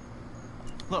yours.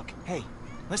 Look, hey,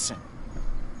 listen.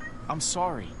 I'm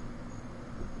sorry.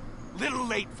 Little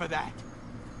late for that.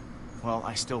 Well,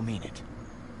 I still mean it.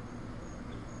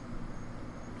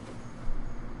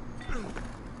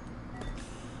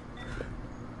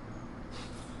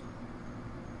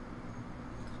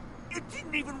 It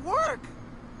didn't even work.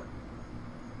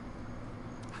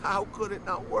 How could it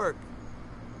not work?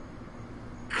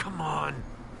 Come on.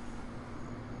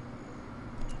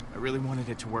 I really wanted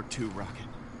it to work too, Rocket.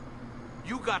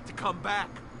 You got to come back.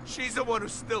 She's the one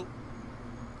who's still...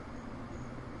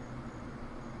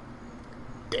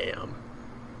 Damn.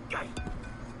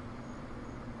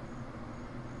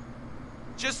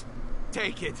 Just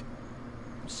take it.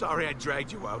 I'm sorry I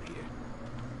dragged you out here.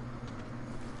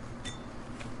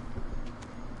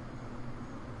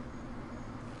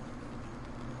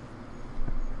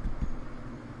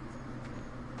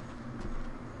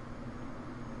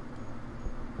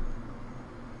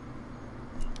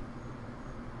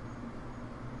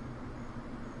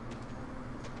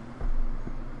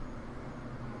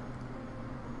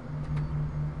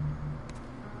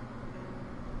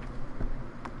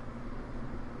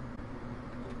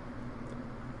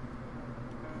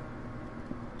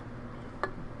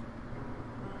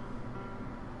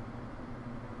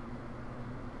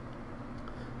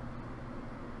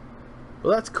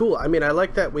 Well, that's cool. I mean, I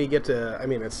like that we get to... I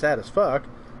mean, it's sad as fuck,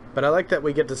 but I like that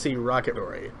we get to see Rocket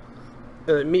story.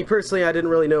 Me personally, I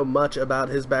didn't really know much about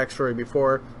his backstory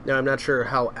before. Now, I'm not sure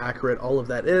how accurate all of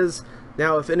that is.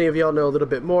 Now, if any of y'all know a little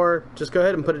bit more, just go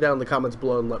ahead and put it down in the comments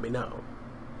below and let me know.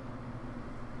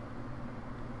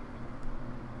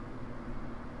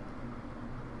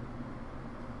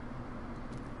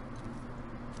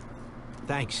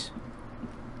 Thanks.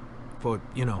 For,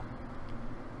 you know,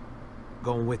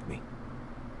 going with me.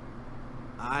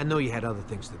 I know you had other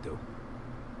things to do.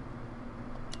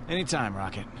 Anytime,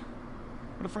 Rocket.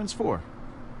 What are friends for?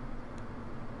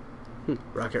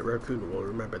 Rocket Raccoon will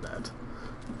remember that.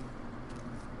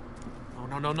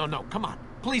 No. Come on.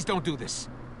 Please don't do this.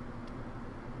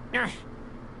 I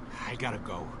gotta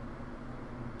go.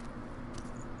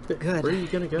 Good. Where are you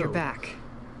gonna go? You're back.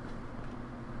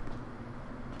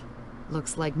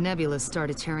 Looks like Nebula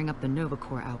started tearing up the Nova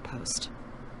Corps outpost.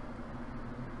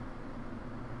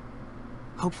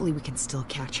 Hopefully we can still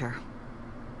catch her.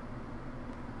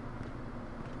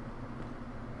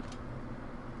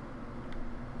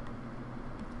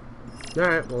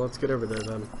 Alright, well, let's get over there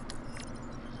then.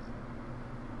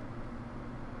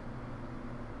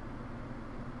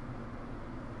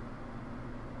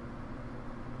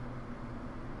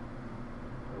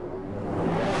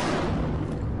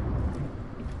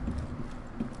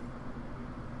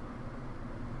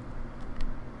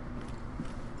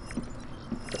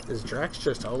 Is Drax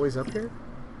just always up here?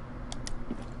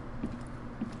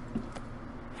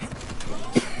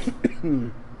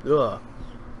 Ugh.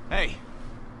 Hey,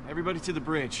 everybody to the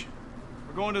bridge.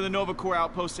 We're going to the Nova Corps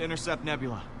outpost to intercept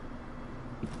Nebula.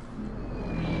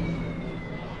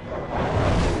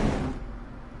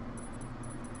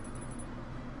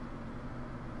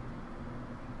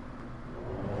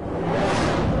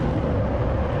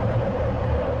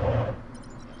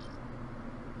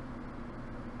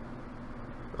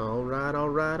 Alright,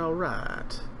 alright,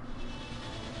 alright.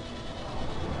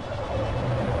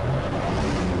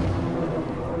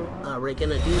 Are we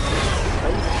gonna do some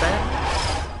space back?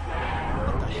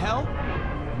 What the hell?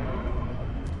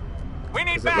 We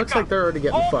need It backup. looks like they're already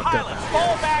getting All fucked pilots, up.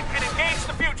 fall back and engage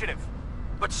the fugitive.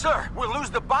 But sir, we'll lose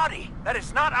the body. That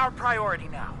is not our priority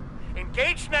now.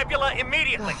 Engage Nebula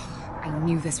immediately. I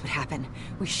knew this would happen.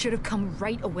 We should have come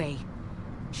right away.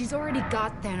 She's already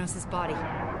got Thanos' body.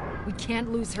 We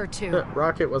can't lose her too.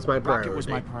 Rocket was my priority. Rocket was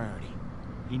my priority.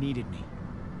 He needed me.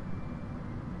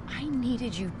 I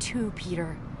needed you too,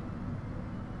 Peter.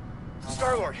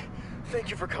 Star-Lord, thank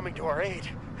you for coming to our aid.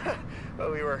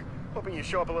 Well, we were hoping you'd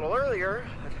show up a little earlier.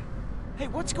 Hey,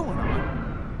 what's going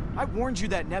on? I warned you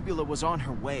that Nebula was on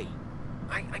her way.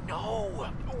 I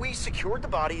know. We secured the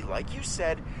body, like you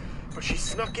said, but she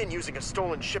snuck in using a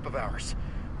stolen ship of ours.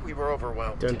 We were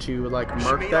overwhelmed. Don't you, like, She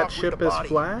mark made that off with ship the as body,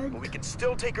 flagged? but we can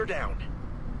still take her down.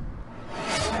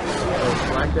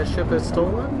 Oh, flag that ship as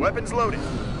stolen? Weapons loaded.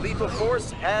 Lethal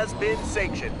force has been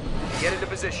sanctioned. Get into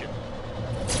position.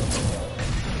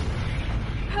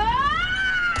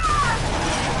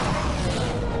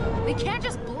 They can't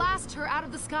just blast her out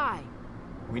of the sky.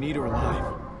 We need her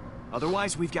alive.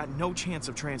 Otherwise, we've got no chance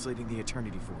of translating the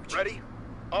Eternity Forge. Ready?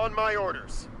 On my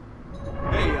orders.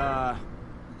 Hey,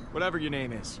 whatever your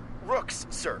name is. Rooks,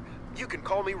 sir. You can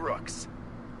call me Rooks.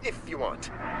 If you want.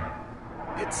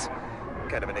 It's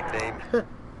kind of a nickname.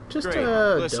 Just, Great.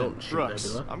 Listen, don't shoot Rooks,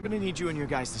 Nebula. I'm gonna need you and your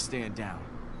guys to stand down.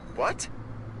 What?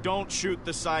 Don't shoot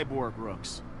the cyborg,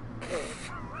 Rooks.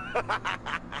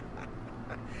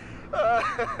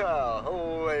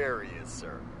 Hilarious,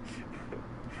 sir.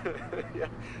 Yeah,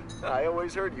 I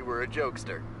always heard you were a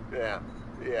jokester. Yeah.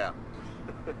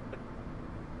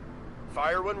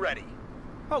 Fire when ready.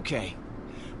 Okay.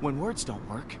 When words don't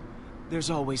work, there's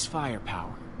always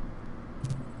firepower.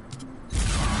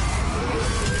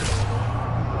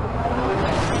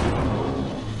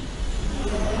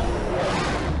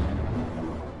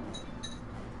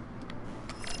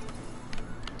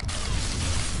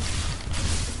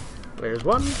 There's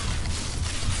one.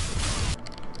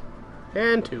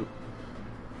 And two.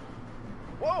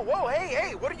 Whoa,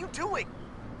 hey, what are you doing?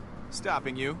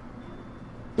 Stopping you.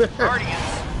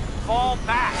 Guardians, fall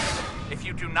back. If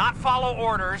you do not follow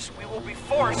orders, we will be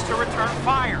forced to return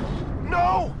fire.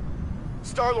 No!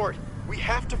 Star-Lord, we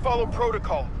have to follow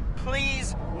protocol.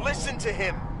 Please listen to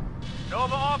him.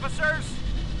 Nova officers,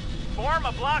 form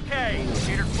a blockade.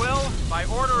 Peter Quill, by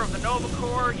order of the Nova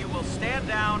Corps, you will stand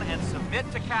down and submit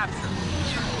to capture.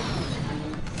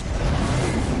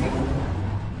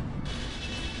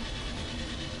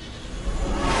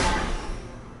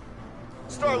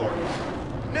 Star-Lord,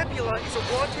 Nebula is a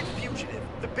wanted fugitive,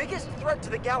 the biggest threat to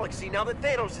the galaxy now that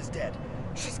Thanos is dead.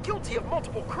 She's guilty of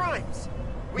multiple crimes.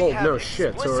 We Well, have no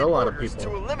shit, so are a lot of orders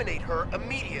people. to eliminate her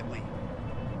immediately.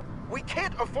 We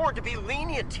can't afford to be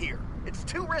lenient here. It's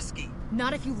too risky.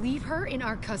 Not if you leave her in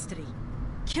our custody.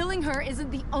 Killing her isn't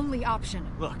the only option.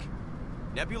 Look,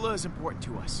 Nebula is important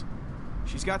to us.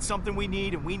 She's got something we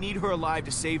need, and we need her alive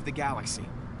to save the galaxy.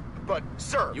 But,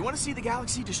 sir... You want to see the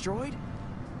galaxy destroyed?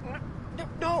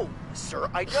 No, sir,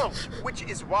 I don't. Which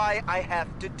is why I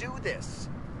have to do this.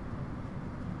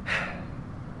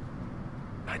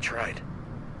 I tried.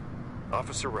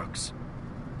 Officer Rooks,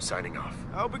 signing off.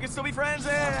 I hope we can still be friends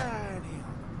and...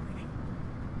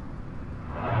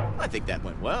 I think that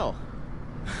went well.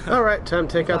 Alright, time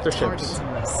to take out their Targets ships.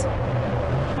 in this.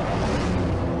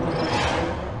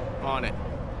 On it.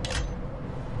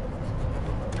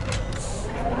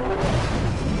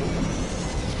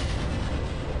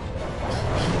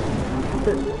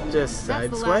 Just That's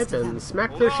the sideswipe last of them. and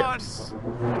smack their Hold on. ships.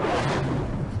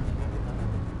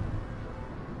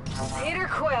 Peter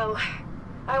Quill,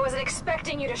 I wasn't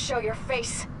expecting you to show your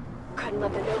face. Couldn't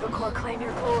let the Nova Corps claim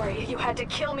your glory. You had to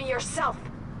kill me yourself.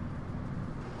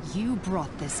 You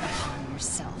brought this upon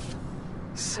yourself.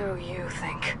 So you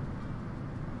think?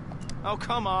 Oh,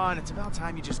 come on. It's about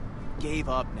time you just gave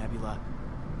up, Nebula.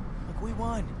 Look, we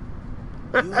won.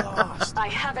 You lost. I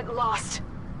haven't lost.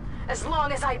 As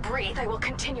long as I breathe, I will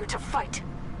continue to fight.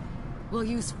 We'll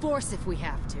use force if we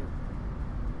have to.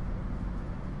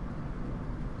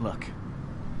 Look,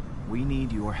 we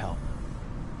need your help.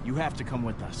 You have to come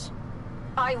with us.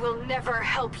 I will never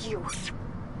help you.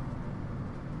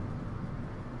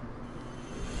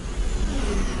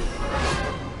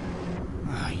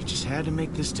 You just had to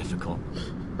make this difficult.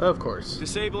 Of course.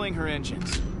 Disabling her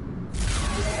engines.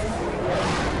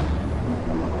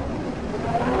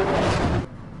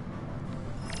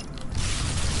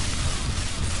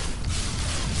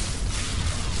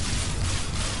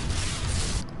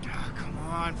 Come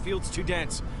on, field's too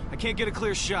dense. I can't get a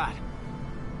clear shot.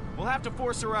 We'll have to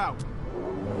force her out.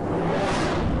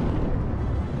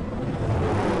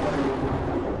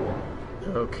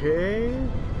 Okay.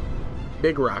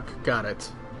 Big rock, got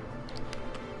it.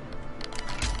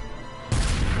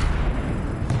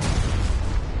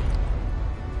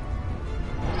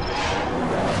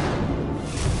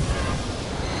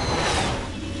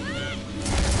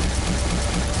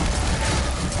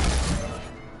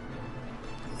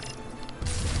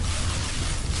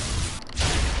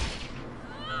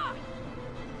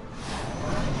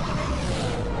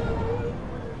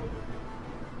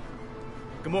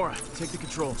 Gamora, take the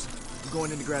controls. I'm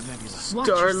going in to grab Nebula.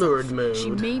 Star-Lord mode.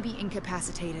 She may be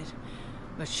incapacitated,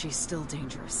 but she's still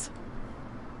dangerous.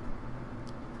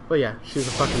 Well, yeah, she's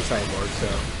a fucking cyborg,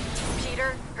 so...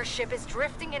 Peter, her ship is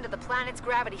drifting into the planet's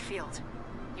gravity field.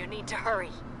 You need to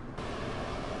hurry.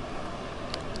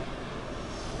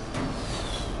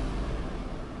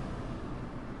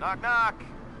 Knock, knock.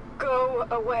 Go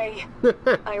away.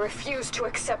 I refuse to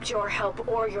accept your help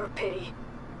or your pity.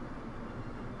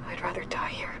 I'd rather die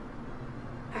here.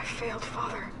 I failed,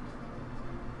 Father.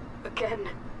 Again.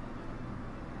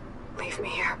 Leave me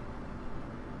here.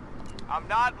 I'm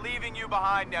not leaving you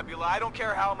behind, Nebula. I don't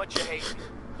care how much you hate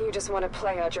me. You just want to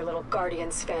play out your little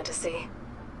Guardian's fantasy.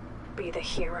 Be the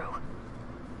hero.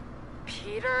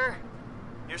 Peter?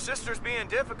 Your sister's being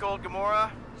difficult,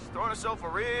 Gamora. She's throwing herself a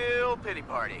real pity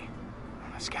party.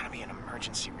 There's gotta be an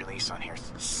emergency release on here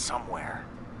somewhere.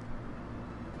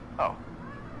 Oh.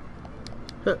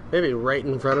 Maybe right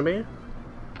in front of me?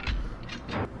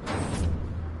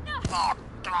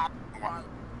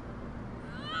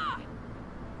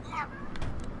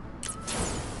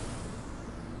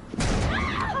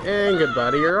 And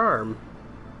goodbye to your arm.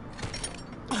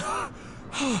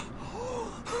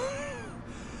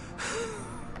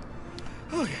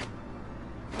 Okay.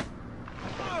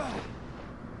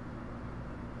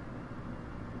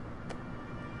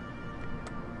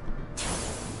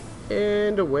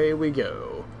 And away we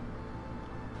go.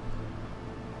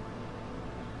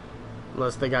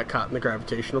 Unless they got caught in the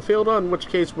gravitational field, in which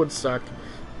case would suck.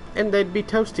 And they'd be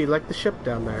toasty like the ship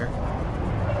down there.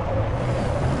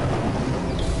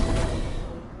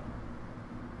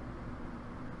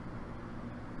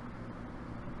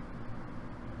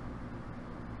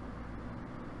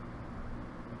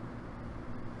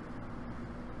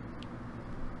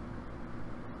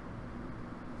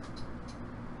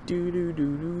 Do do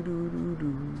do do do do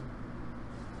do.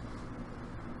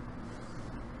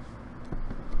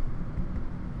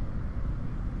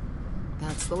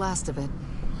 That's the last of it.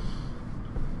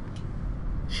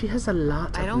 She has a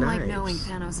lot of I don't knives. like knowing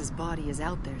Thanos' body is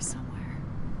out there somewhere.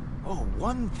 Oh,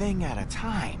 one thing at a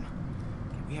time.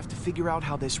 We have to figure out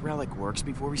how this relic works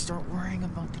before we start worrying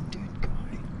about the dead guy.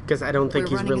 Because I don't think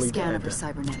he's really We're running a scanner dead. for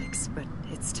cybernetics, but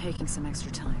it's taking some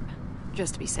extra time.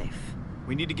 Just to be safe.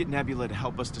 We need to get Nebula to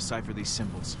help us decipher these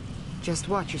symbols. Just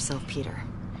watch yourself, Peter.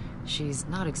 She's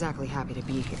not exactly happy to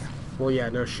be here. Well, yeah,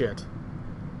 no shit.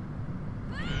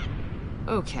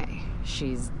 Okay,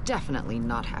 she's definitely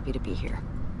not happy to be here.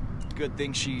 Good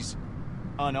thing she's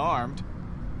unarmed.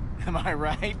 Am I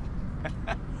right?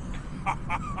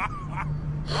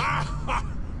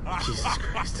 Jesus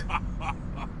Christ.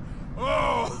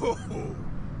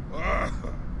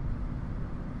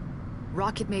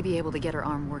 Rocket may be able to get her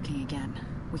arm working again.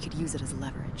 We could use it as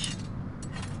leverage.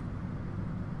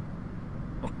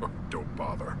 Don't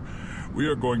bother. We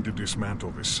are going to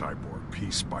dismantle this cyborg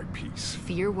piece by piece.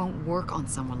 Fear won't work on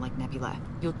someone like Nebula.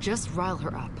 You'll just rile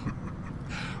her up.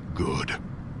 Good.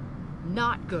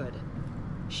 Not good.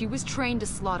 She was trained to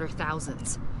slaughter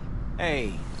thousands.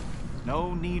 Hey,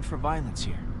 no need for violence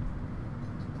here.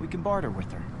 We can barter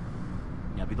with her.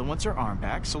 Nebula wants her arm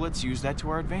back, so let's use that to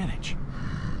our advantage.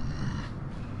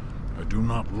 I do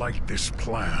not like this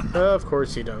plan. Of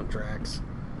course you don't, Drax.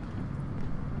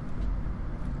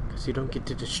 Because you don't get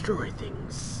to destroy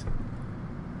things.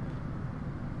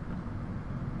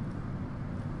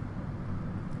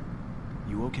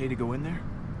 You okay to go in there?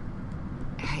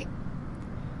 I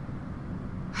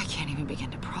can't even begin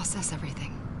to process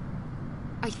everything.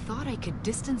 I thought I could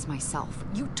distance myself.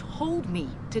 You told me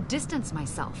to distance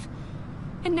myself.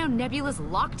 And now Nebula's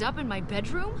locked up in my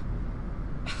bedroom?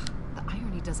 The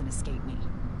irony doesn't escape me.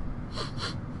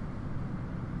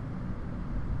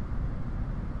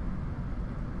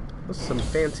 Those are some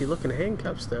fancy looking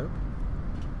handcuffs, though.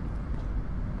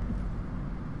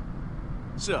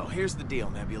 So, here's the deal,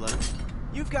 Nebula.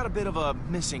 You've got a bit of a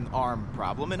missing arm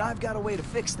problem, and I've got a way to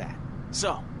fix that.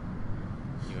 So,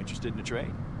 you interested in a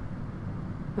trade?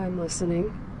 I'm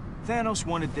listening. Thanos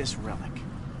wanted this relic,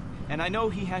 and I know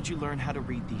he had you learn how to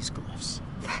read these glyphs.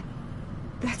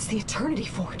 That's the Eternity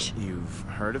Forge. You've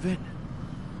heard of it?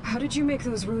 How did you make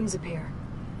those runes appear?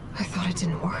 I thought it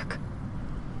didn't work.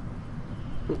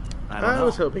 I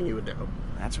was hoping you would know.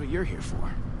 That's what you're here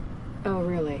for. Oh,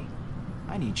 really?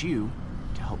 I need you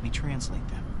to help me translate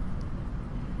them.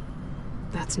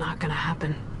 That's not gonna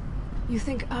happen. You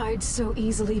think I'd so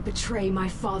easily betray my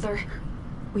father?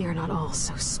 We are not all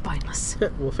so spineless.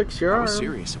 We'll fix your arm. I was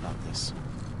serious about this.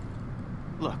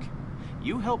 Look,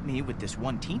 you help me with this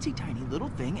one teensy tiny little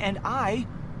thing, and I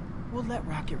will let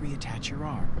Rocket reattach your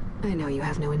arm. I know you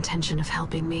have no intention of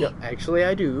helping me. Yeah, actually,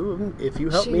 I do. If you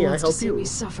help me, I help She wants to see you. me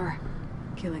suffer.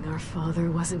 Killing our father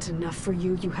wasn't enough for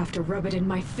you. You have to rub it in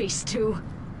my face, too.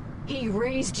 He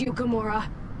raised you, Gamora.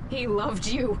 He loved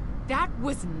you. That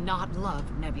was not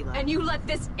love, Nebula. And you let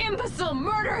this imbecile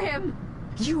murder him!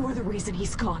 You were the reason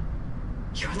he's gone.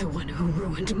 You're the one who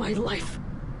ruined my life.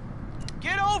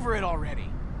 Get over it already!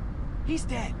 He's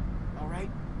dead, all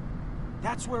right?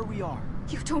 That's where we are.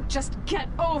 You don't just get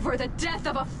over the death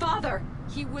of a father!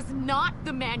 He was not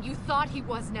the man you thought he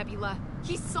was, Nebula.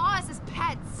 He saw us as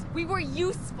pets. We were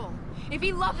useful. If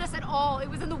he loved us at all, it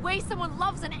was in the way someone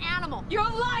loves an animal. You're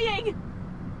lying!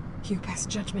 You pass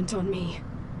judgment on me.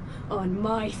 On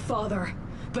my father.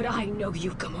 But I know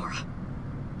you, Gamora.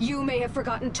 You may have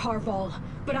forgotten Tarval,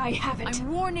 but I haven't.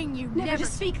 I'm warning you Never to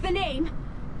speak the name.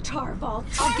 Tarval.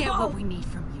 I'll get what we need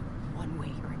from you, one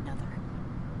way or another.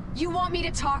 You want me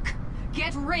to talk?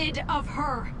 Get rid of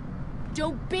her.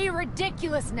 Don't be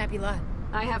ridiculous, Nebula.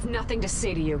 I have nothing to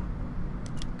say to you.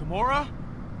 Gamora?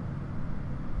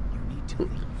 You need to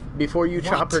leave. Before you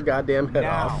chop her goddamn head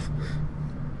off.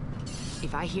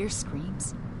 If I hear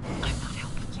screams, I'm not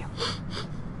helping you.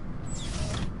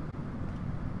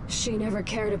 She never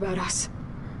cared about us.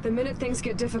 The minute things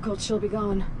get difficult, she'll be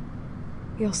gone.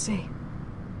 You'll see.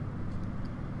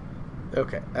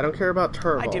 Okay, I don't care about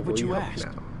Turbo. I did what Will you help asked.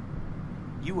 now?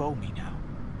 You owe me now.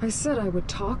 I said I would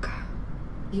talk.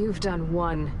 You've done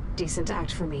one decent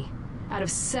act for me, out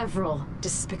of several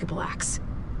despicable acts.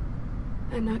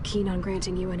 I'm not keen on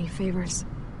granting you any favors.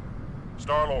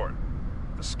 Star-Lord,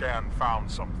 the scan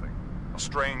found something. A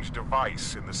strange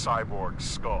device in the cyborg's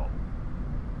skull.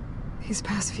 These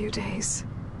past few days,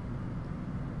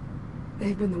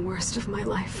 they've been the worst of my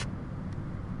life.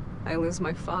 I lose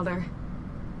my father.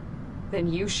 Then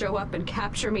you show up and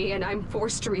capture me, and I'm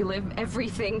forced to relive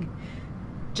everything.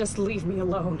 Just leave me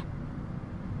alone.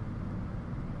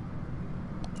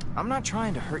 I'm not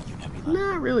trying to hurt you, Nebula.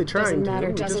 Not really trying Doesn't to. matter,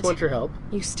 We does just it? want your help.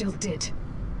 You still did.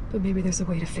 But maybe there's a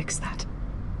way to fix that.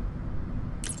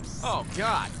 Oh,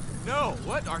 God. No,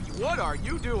 what are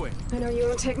you doing? I know you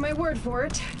won't take my word for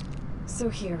it. So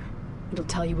here, it'll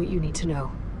tell you what you need to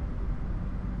know.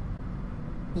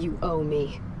 You owe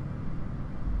me.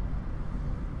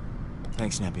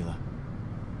 Thanks, Nebula.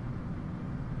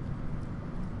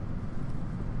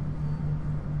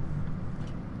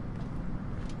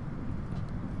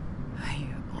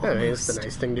 I mean, it's the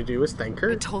nice thing to do is thank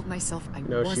her. I told myself I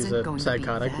No, wasn't she's a going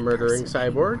psychotic, to be that murdering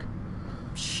person cyborg.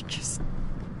 anymore. She just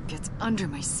gets under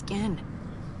my skin.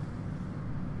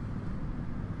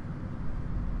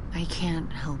 I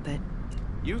can't help it.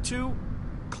 You two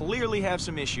clearly have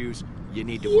some issues you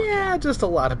need to work out. Yeah, just a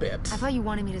lot of bit. I thought you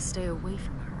wanted me to stay away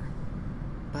from her.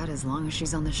 But as long as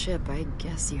she's on the ship, I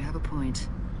guess you have a point.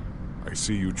 I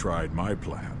see you tried my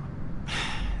plan.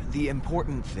 The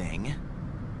important thing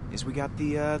is we got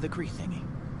the Kree thingy.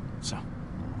 So.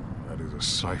 That is a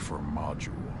cipher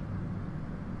module.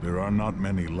 There are not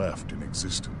many left in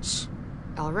existence.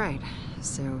 All right,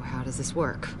 so how does this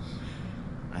work?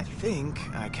 I think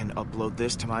I can upload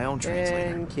this to my own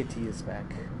translator. And Kitty is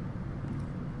back.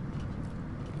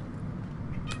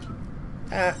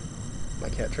 Ah, my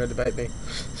cat tried to bite me.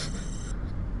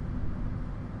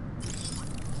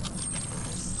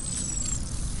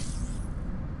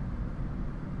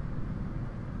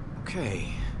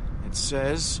 Okay, it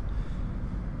says,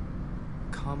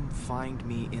 "Come find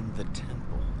me in the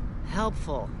temple."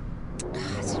 Helpful.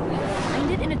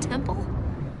 Find it in a temple?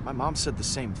 My mom said the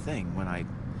same thing when I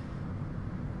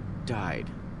died.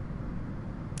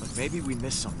 But maybe we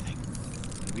missed something.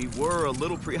 We were a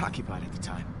little preoccupied at the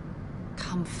time.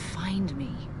 Come find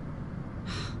me.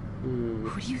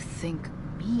 Who do you think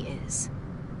me is?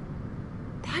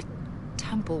 That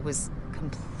temple was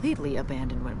completely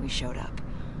abandoned when we showed up.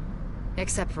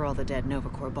 Except for all the dead Nova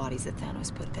Corps bodies that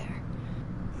Thanos put there.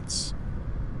 It's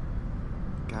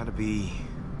gotta be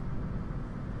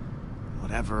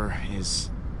whatever is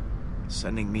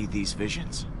sending me these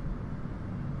visions.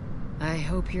 I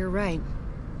hope you're right.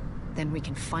 Then we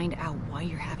can find out why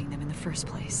you're having them in the first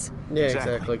place. Yeah,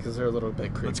 exactly, because they're a little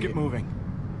bit creepy. Let's get moving.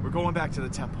 We're going back to the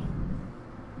temple.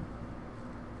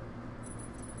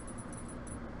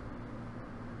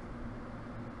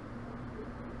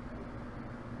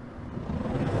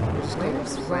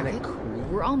 Where's Rocket?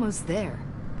 We're almost there.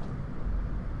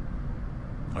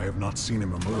 I have not seen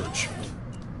him emerge.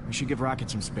 We should give Rocket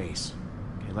some space.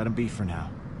 Okay, let him be for now.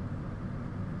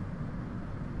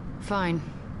 Fine.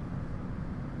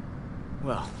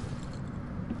 Well,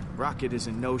 Rocket is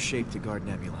in no shape to guard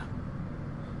Nebula.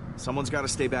 Someone's got to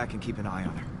stay back and keep an eye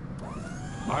on her.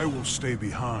 I will stay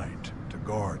behind to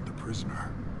guard the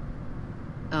prisoner.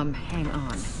 Hang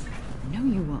on. No,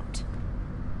 you won't.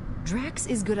 Drax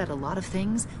is good at a lot of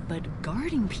things, but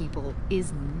guarding people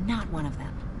is not one of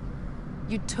them.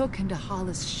 You took him to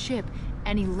Hala's ship,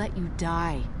 and he let you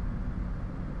die.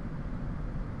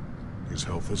 His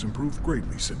health has improved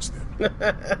greatly since then.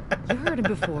 You heard him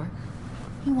before.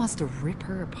 He wants to rip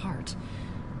her apart.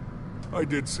 I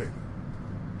did say that.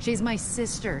 She's my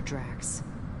sister, Drax.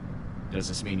 Does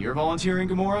this mean you're volunteering,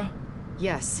 Gamora?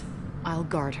 Yes, I'll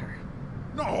guard her.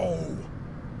 No!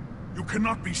 You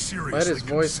cannot be Why seriously does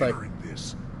voice like considering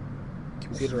this.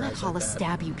 Let computerized Hala like that?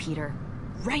 stab you, Peter.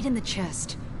 Right in the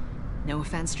chest. No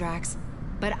offense, Drax,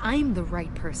 but I'm the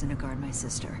right person to guard my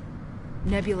sister.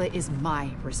 Nebula is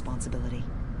my responsibility.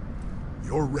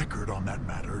 Your record on that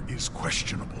matter is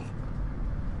questionable.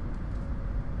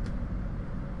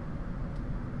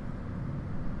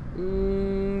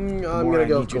 I'm Gamora, gonna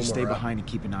go I with need you to stay Gamora. behind and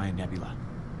keep an eye on Nebula.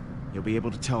 You'll be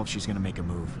able to tell if she's gonna make a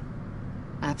move.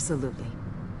 Absolutely.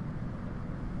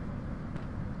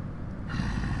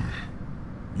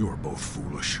 You are both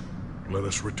foolish. Let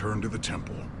us return to the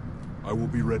temple. I will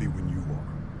be ready when you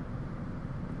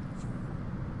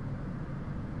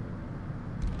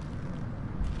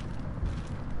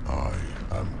are.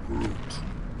 I am Groot.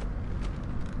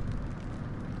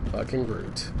 Fucking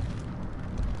Groot.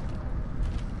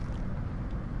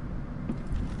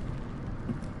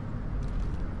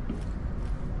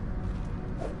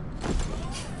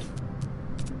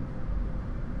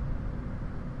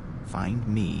 Find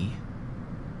me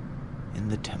in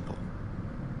the temple.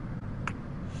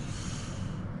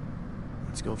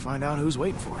 Let's go find out who's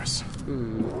waiting for us.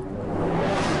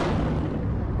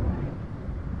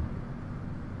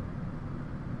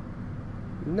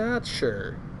 Not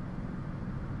sure.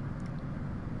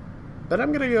 But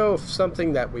I'm gonna go with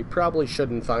something that we probably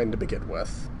shouldn't find to begin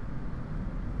with.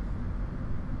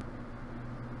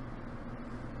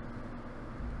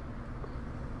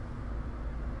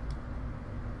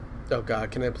 Oh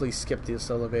god, can I please skip this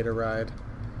elevator ride?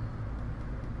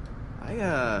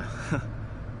 I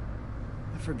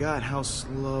forgot how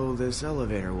slow this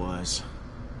elevator was.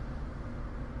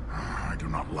 I do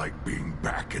not like being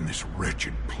back in this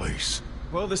wretched place.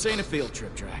 Well, this ain't a field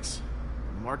trip, Drax.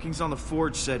 The markings on the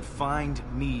forge said, find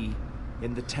me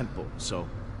in the temple. So,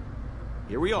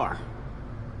 here we are.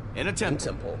 In a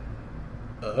temple.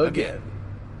 Again.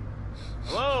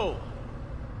 Hello?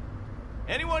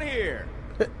 Anyone here?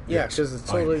 Yeah, because it's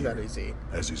totally that easy.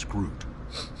 As is Groot.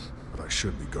 But I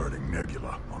should be guarding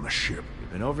Nebula on the ship.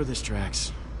 We've been over this,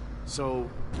 Drax. So,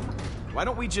 why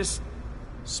don't we just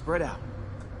spread out?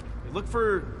 Look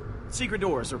for secret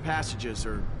doors or passages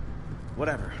or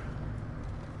whatever.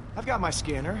 I've got my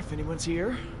scanner. If anyone's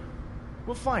here,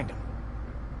 we'll find them.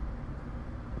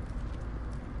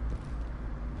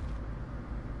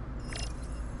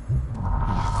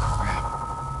 Oh, crap.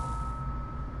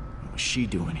 What was she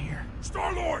doing here?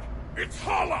 Star-Lord! It's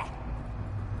Hala!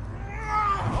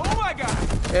 Oh my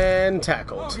god! And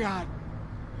tackled. Oh god.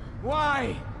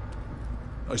 Why?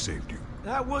 I saved you.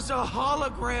 That was a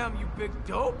hologram, you big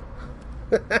dope.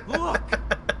 Look!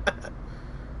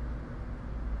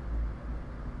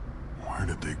 Where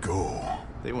did they go?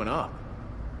 They went up.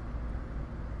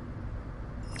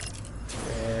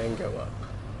 And go up.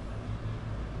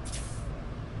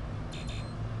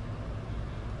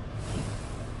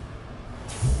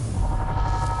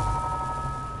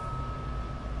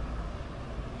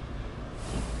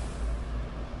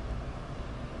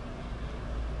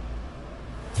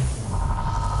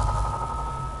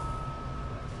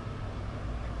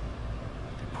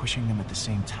 pushing them at the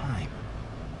same time.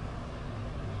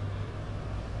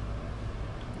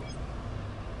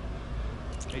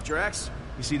 Hey, Drax,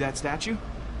 you see that statue?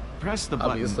 Press the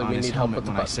button Obviously, on we his need help helmet with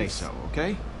the when I say buttons. so,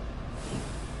 okay?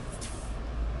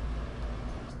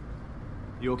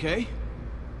 You okay?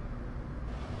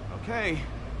 Okay.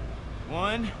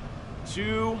 1,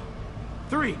 2,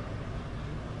 3.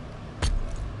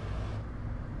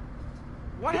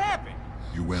 What happened?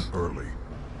 You went early.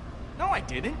 No, I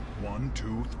didn't. 1,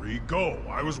 2, 3, go.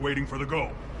 I was waiting for the go.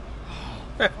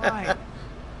 Fine.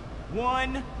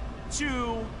 1,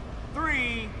 2,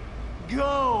 3,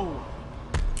 go!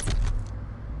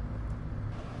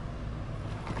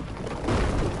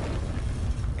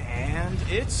 And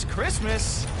it's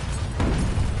Christmas.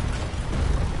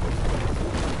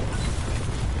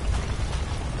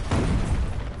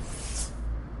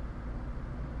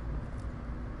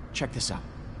 Check this out.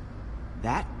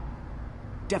 That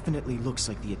definitely looks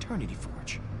like the Eternity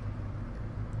Forge.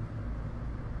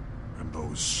 And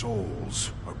those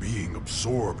souls are being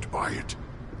absorbed by it.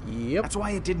 Yep. That's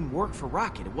why it didn't work for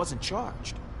Rocket. It wasn't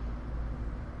charged.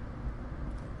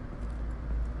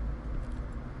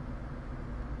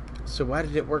 So why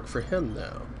did it work for him,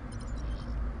 though?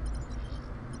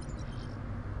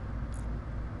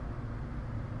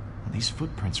 Well, these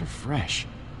footprints are fresh.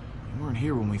 They weren't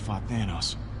here when we fought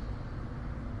Thanos.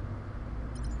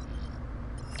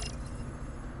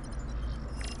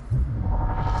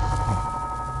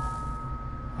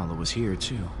 Hala was here,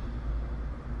 too.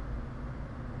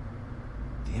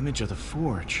 The image of the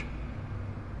forge.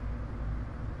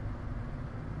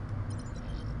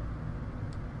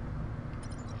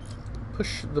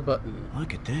 Push the button.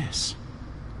 Look at this.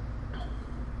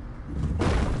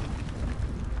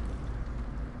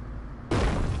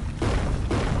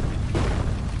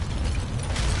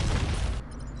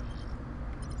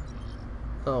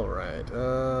 Alright,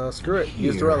 screw it.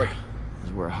 Use the relic.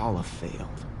 Is where Hala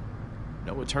failed.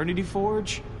 No Eternity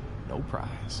Forge, no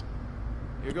prize.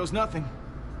 Here goes nothing.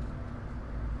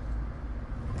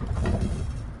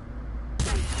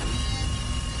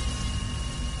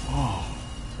 Whoa.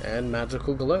 And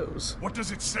magical glows. What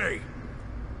does it say?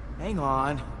 Hang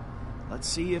on. Let's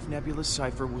see if Nebula's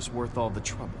cipher was worth all the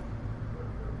trouble.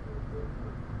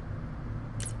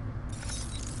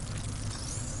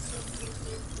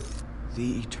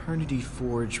 The Eternity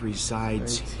Forge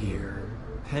resides here,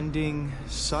 pending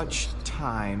such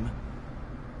time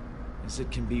as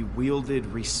it can be wielded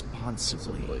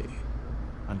responsibly.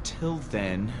 Until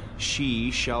then, she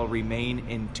shall remain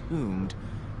entombed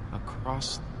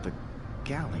across the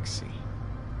galaxy.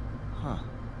 Huh.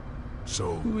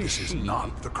 So this is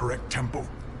not the correct temple.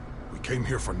 We came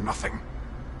here for nothing.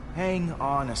 Hang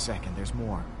on a second, there's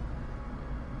more.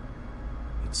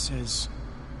 It says...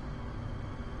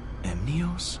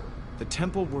 Emnios? The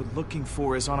temple we're looking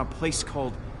for is on a place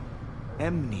called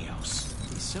Emnios.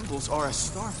 These symbols are a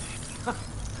star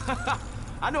map.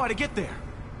 I know how to get there.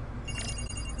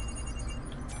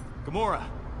 Gamora.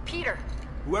 Peter.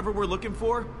 Whoever we're looking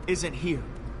for isn't here,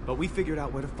 but we figured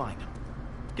out where to find him.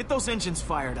 Get those engines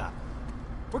fired up.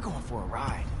 We're going for a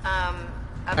ride.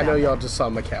 I know y'all just saw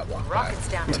my catwalk. Rocket's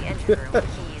down in the engine room.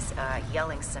 He's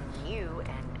yelling some new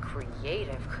and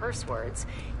creative curse words.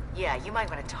 Yeah, you might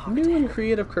want to talk to New him. and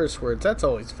creative curse words. That's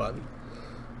always fun.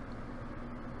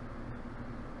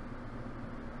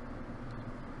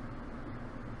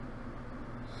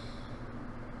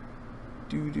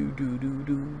 Do do do do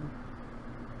do.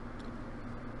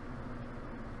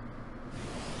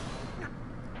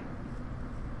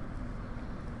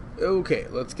 Okay,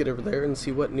 let's get over there and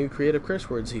see what new creative curse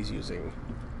words he's using.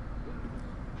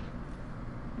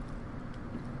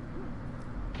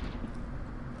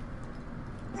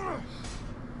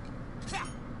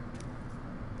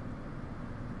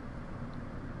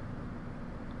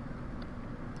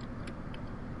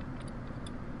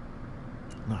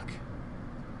 Look,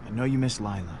 I know you miss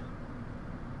Lila.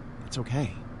 It's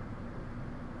okay.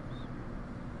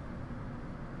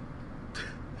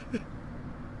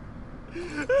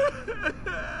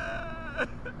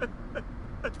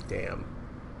 Damn.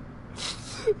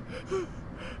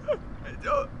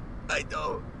 I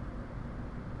don't.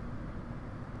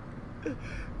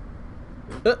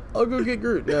 I'll go get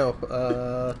Groot now.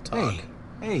 Talk.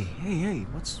 Hey,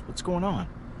 what's going on?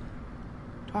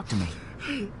 Talk to me.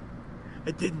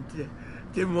 I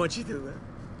didn't want you to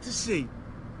see.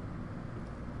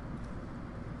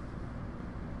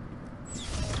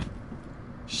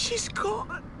 She's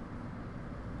gone.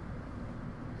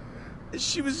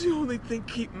 She was the only thing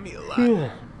keeping me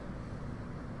alive.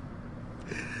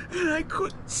 And I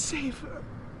couldn't save her.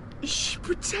 She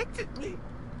protected me.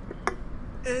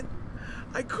 And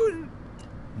I couldn't...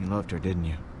 You loved her, didn't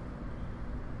you?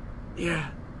 Yeah,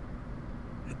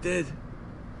 I did.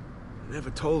 I never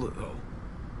told her, though.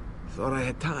 Thought I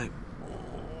had time.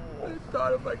 I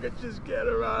thought if I could just get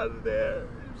her out of there,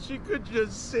 if she could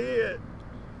just see it.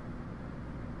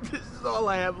 This is all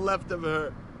I have left of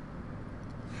her.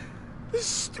 This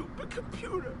stupid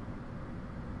computer.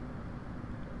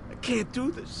 I can't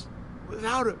do this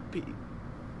without her, Pete.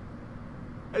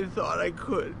 I thought I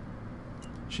could.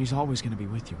 She's always gonna be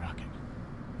with you, Rocket.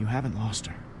 You haven't lost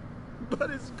her.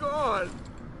 But it's gone.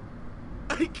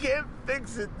 I can't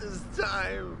fix it this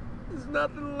time. There's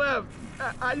nothing left.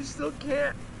 I still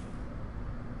can't.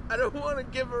 I don't want to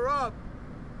give her up.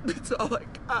 It's all I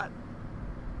got.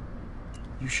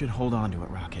 You should hold on to it,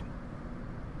 Rocket.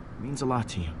 It means a lot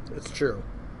to you. It's true.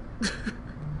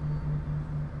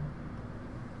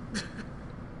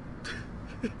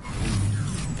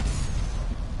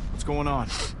 What's going on?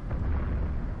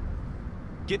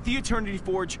 Get the Eternity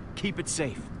Forge, keep it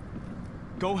safe.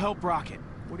 Go help Rocket.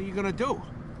 What are you gonna do?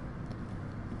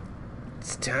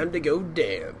 It's time to go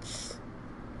dance.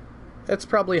 That's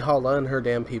probably Hala and her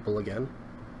damn people again.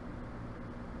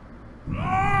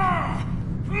 I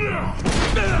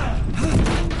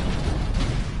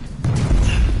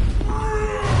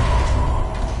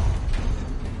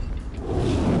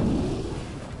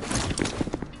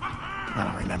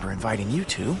don't remember inviting you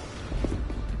two.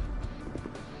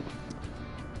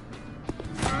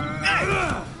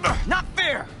 Not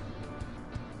fair!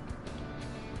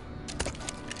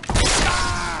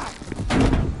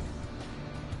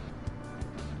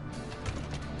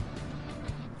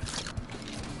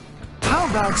 How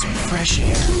about some fresh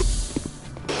air?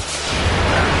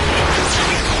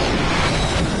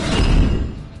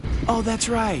 Oh, that's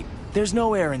right. There's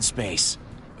no air in space.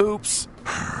 Oops.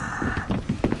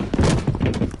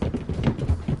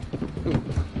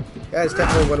 Yeah, it's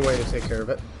definitely one way to take care of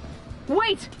it.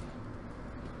 Wait!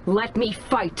 Let me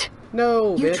fight.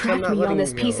 No, You bitch, I'm trapped not me letting on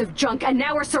this you piece go. of junk, and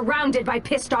now we're surrounded by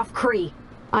pissed off Kree.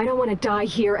 I don't want to die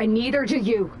here, and neither do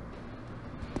you.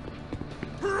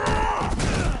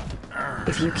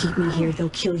 If you keep me here, they'll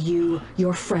kill you,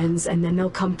 your friends, and then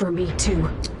they'll come for me too.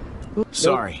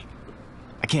 Sorry.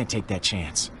 I can't take that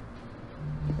chance.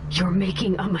 You're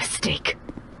making a mistake.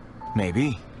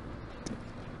 Maybe.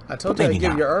 I told you I'd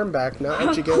give your arm back, not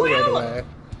let you go right away.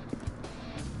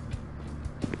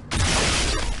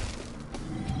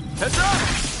 Heads up!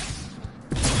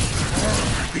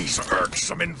 These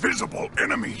irksome invisible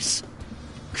enemies!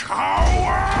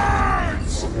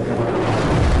 Cowards!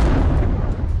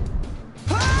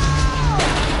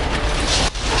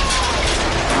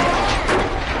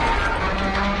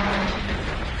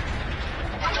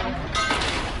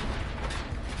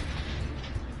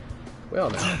 Well,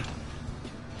 now.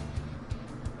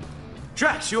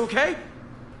 Drax, you okay?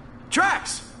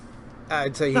 Drax!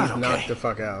 I'd say he's Not okay. knocked the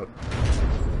fuck out.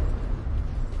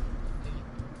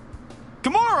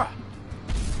 Gamora!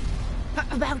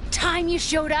 About time you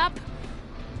showed up.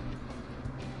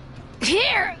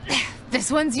 Here!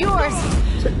 This one's yours.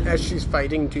 As she's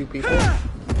fighting two people.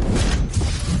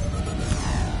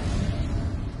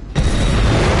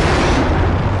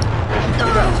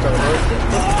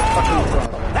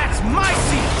 That's my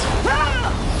seat!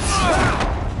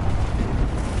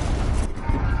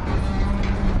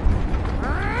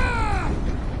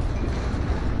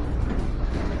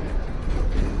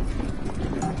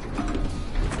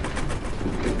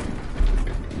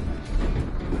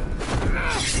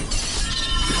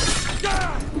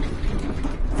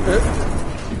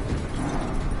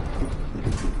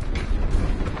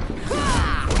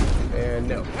 And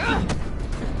no.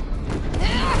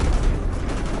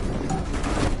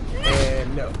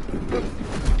 And no.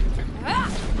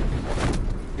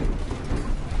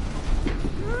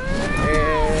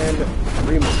 And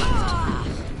removed.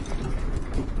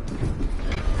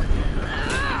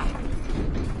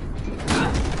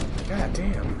 God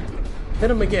damn. Hit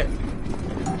him again.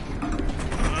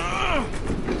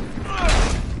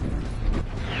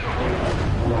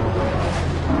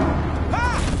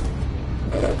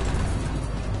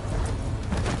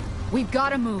 We've got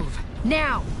to move.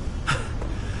 Now!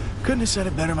 Couldn't have said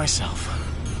it better myself.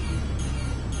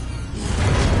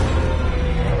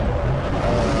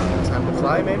 Time to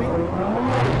fly, maybe?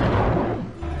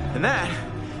 And that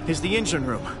is the engine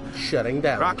room. Shutting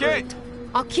down. Rocket!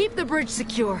 I'll keep the bridge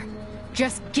secure.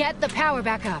 Just get the power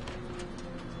back up.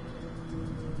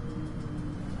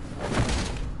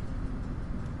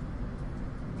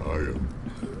 I am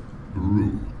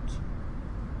Groot.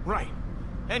 Right.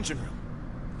 Engine room.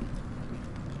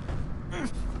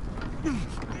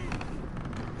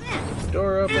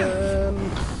 Door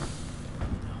open.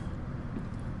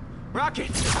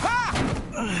 Rocket!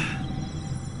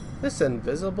 This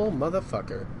invisible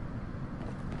motherfucker.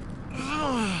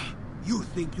 You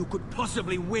think you could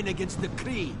possibly win against the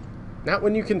Kree? Not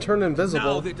when you can turn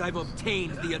invisible. Now that I've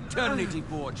obtained the Eternity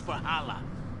Forge for Hala.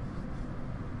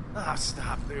 Oh,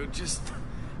 stop, dude. Just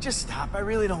stop. I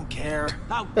really don't care.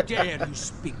 How dare you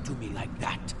speak to me like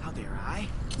that? How dare I?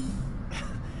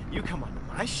 You come onto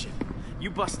my ship, you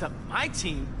bust up my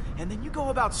team, and then you go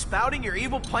about spouting your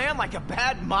evil plan like a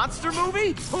bad monster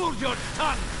movie? Hold your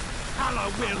tongue!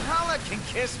 Hala will... Hala can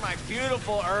kiss my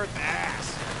beautiful Earth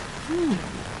ass.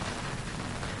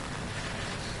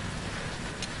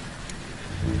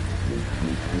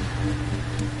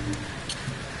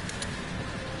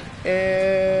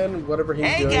 And whatever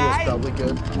he's doing is probably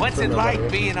good. What's for it nobody.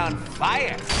 like being on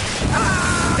fire?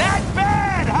 That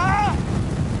bad, huh?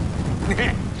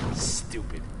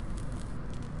 Stupid.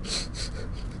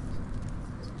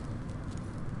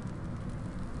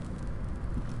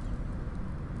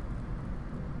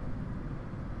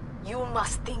 You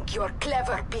must think you're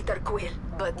clever, Peter Quill,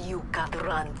 but you can't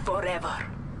run forever.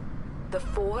 The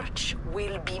forge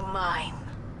will be mine.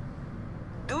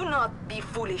 Do not be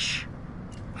foolish.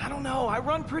 I don't know. I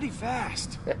run pretty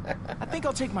fast. I think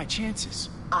I'll take my chances.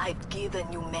 I've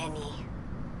given you many,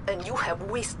 and you have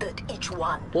wasted each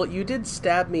one. Well, you did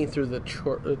stab me through the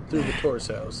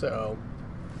torso, so...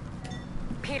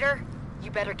 Peter, you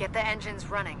better get the engines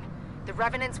running. The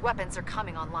Revenant's weapons are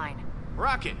coming online.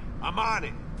 Rocket, I'm on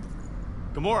it.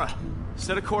 Gamora,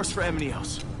 set a course for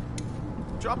Emnios.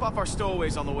 Drop off our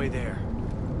stowaways on the way there.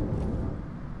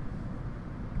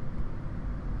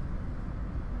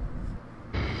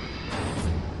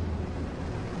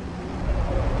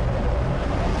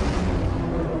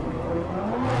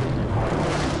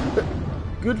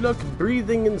 Good luck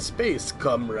breathing in space,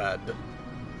 comrade.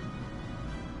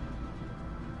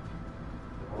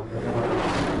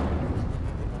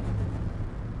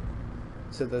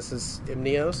 So this is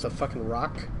Imnios, a fucking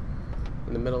rock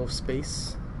in the middle of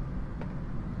space.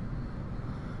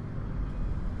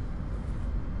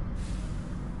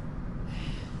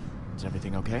 Is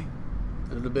everything okay?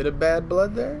 A little bit of bad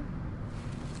blood there?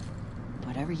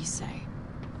 Whatever you say.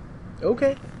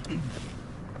 Okay. You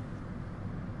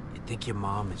think your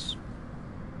mom is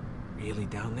really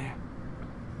down there?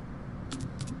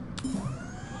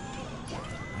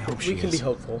 I hope she We can is. be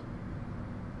hopeful.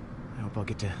 I hope I'll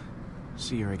get to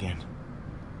see her again.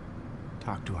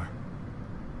 Talk to her.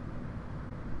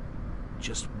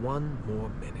 Just one more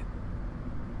minute.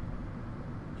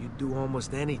 You'd do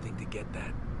almost anything to get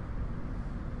that.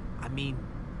 I mean,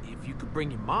 if you could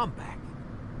bring your mom back,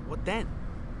 what then?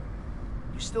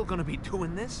 You still gonna be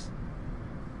doing this?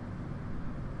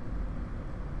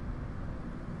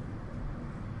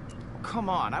 Come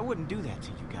on, I wouldn't do that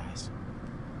to you guys.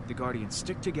 The Guardians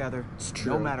stick together,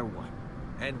 no matter what.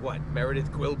 And what,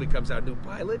 Meredith Quill becomes our new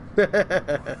pilot?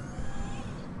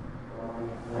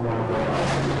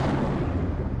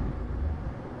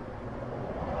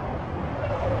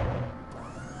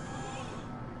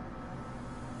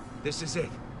 This is it.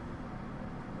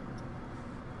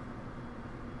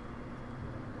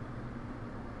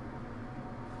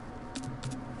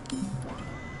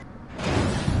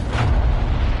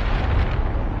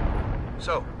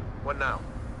 So, what now?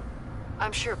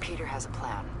 I'm sure Peter has a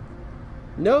plan.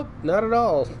 Nope, not at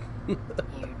all. You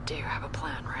do have a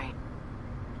plan, right?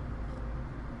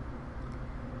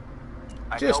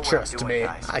 Just trust me.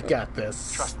 I got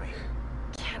this. Trust me.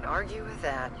 Can't argue with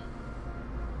that.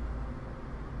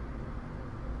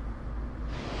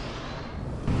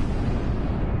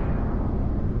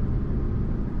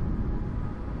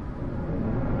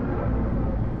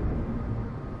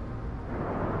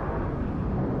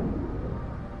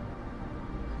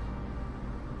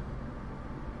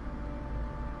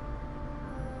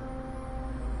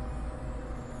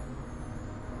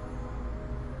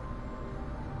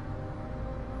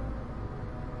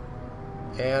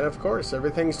 And of course,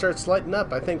 everything starts lighting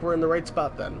up. I think we're in the right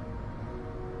spot then.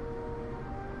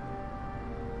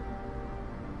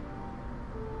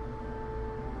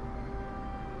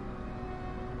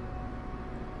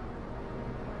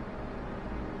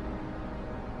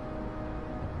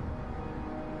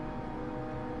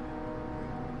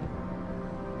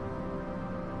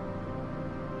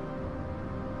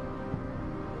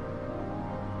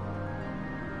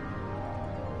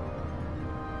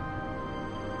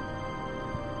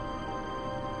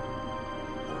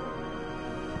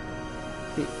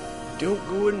 Don't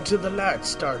go into the light,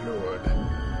 Star-Lord.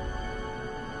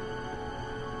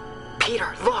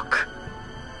 Peter, look!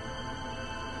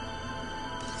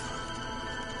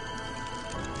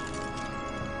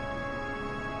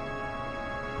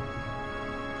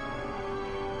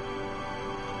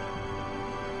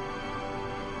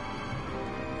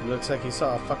 Looks like he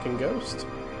saw a fucking ghost.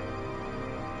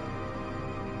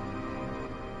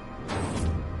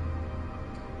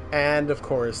 And, of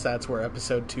course, that's where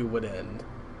episode 2 would end.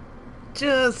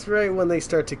 Just right when they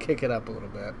start to kick it up a little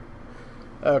bit.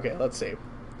 Okay, let's see.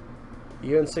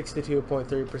 UN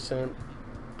 62.3%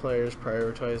 players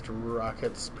prioritized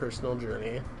Rocket's personal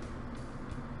journey.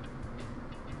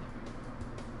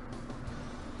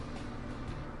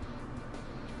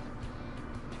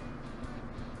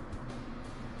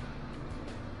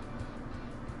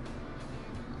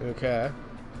 Okay.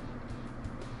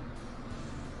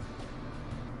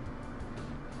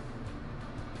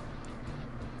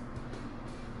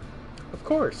 Of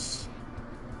course.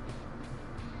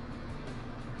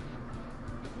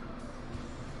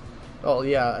 Oh,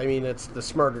 yeah, I mean, it's the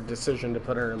smarter decision to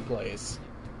put her in place.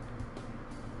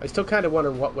 I still kind of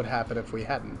wonder what would happen if we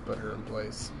hadn't put her in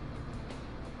place.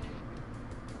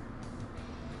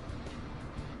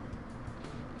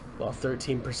 Well,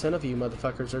 13% of you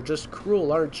motherfuckers are just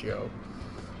cruel, aren't you?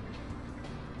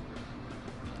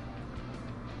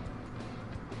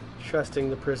 Trusting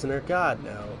the prisoner? God,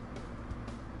 no.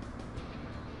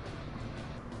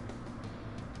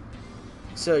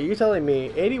 So you're telling me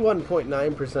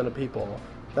 81.9% of people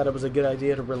thought it was a good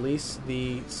idea to release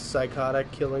the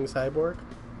psychotic killing cyborg?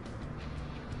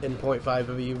 And 0.5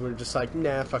 of you were just like,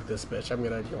 nah, fuck this bitch, I'm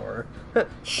gonna ignore her.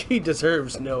 She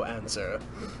deserves no answer.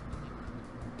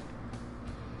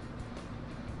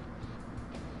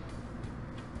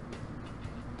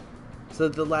 So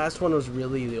the last one was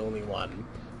really the only one.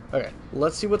 Okay,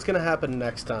 let's see what's gonna happen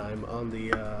next time on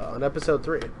the on episode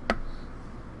 3.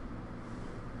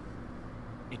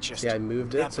 See, I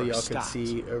moved it so y'all can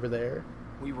see over there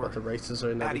what the races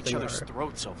are and at each everything other's are.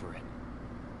 throats over it.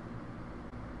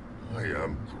 I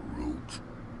am Groot.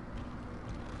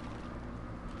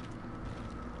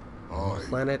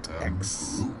 Planet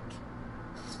X.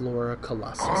 Flora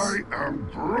Colossus. I am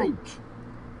Groot.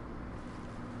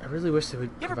 I really wish they would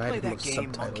You ever provide play him that with game,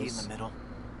 Monkey in subtitles. the Middle?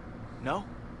 No?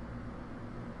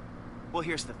 Well,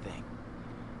 here's the thing.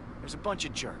 There's a bunch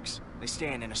of jerks. They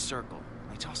stand in a circle.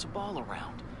 They toss a ball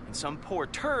around. And some poor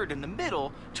turd in the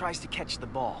middle tries to catch the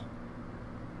ball.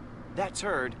 That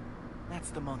turd,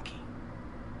 that's the monkey.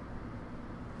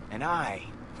 And I...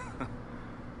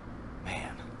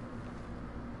 man.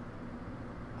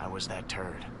 I was that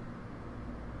turd.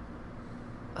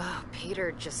 Oh,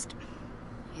 Peter just...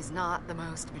 he's not the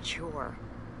most mature.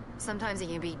 Sometimes he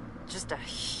can be just a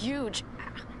huge...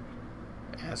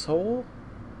 Asshole?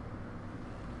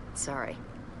 Sorry.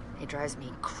 It drives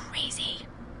me crazy.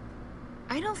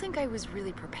 I don't think I was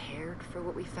really prepared for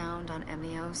what we found on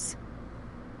Emios.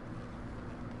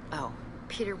 Oh,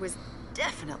 Peter was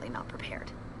definitely not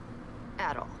prepared.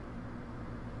 At all.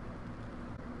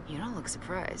 You don't look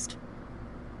surprised.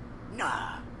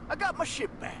 Nah, I got my ship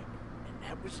back, and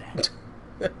that was that.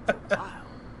 For a while.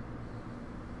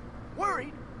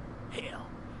 Worried? Hell,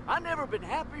 I never been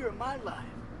happier in my life.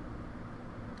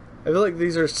 I feel like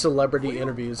these are celebrity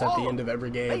interviews at the end of every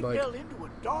game. They Like, fell into a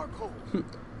dark hole.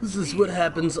 this is what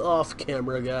happens off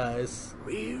camera, guys.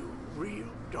 Real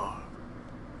dark.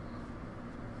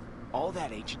 All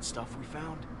that ancient stuff we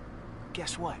found,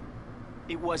 guess what?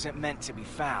 It wasn't meant to be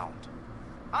found.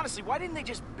 Honestly, why didn't they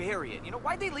just bury it? You know,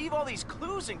 why'd they leave all these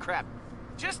clues and crap?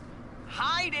 Just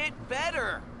hide it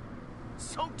better.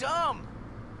 So dumb.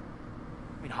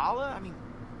 I mean, Hala,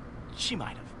 she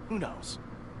might have. Who knows?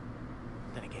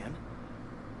 Then again,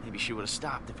 maybe she would have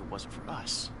stopped if it wasn't for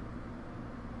us.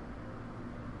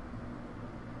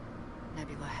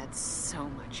 Nebula had so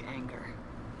much anger.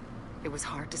 It was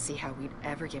hard to see how we'd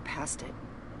ever get past it.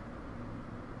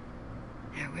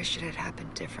 I wish it had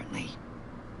happened differently.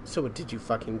 So what, did you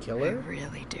fucking kill her? I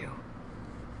really do.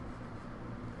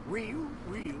 Real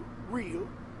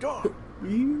dark.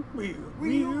 Real.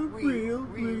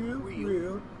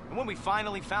 And when we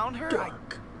finally found her,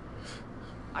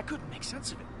 I couldn't make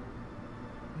sense of it.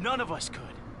 None of us could.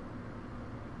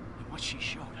 And what she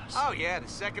showed us. Oh yeah, the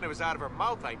second it was out of her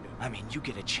mouth, I knew. I mean, you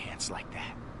get a chance like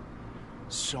that.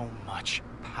 So much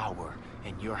power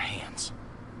in your hands.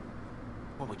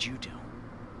 What would you do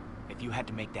if you had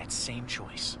to make that same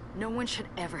choice? No one should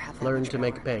ever have that Learn much to power.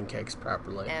 make pancakes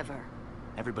properly. Ever.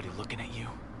 Everybody looking at you.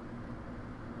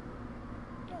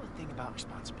 You know the thing about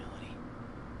responsibility?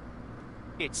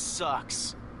 It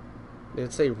sucks.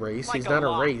 It's a race. Like He's a not a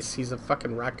lot. race. He's a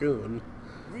fucking raccoon.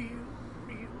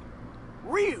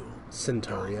 Real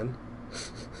Centaurian.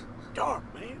 dark,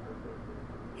 man.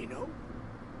 You know?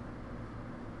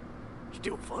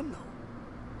 Still fun,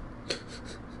 though.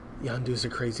 Yondu's a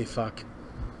crazy fuck.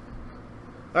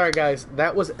 Alright guys,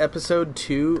 that was episode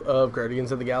 2 of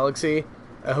Guardians of the Galaxy.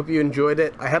 I hope you enjoyed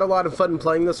it. I had a lot of fun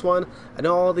playing this one. I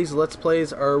know all these Let's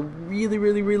Plays are really,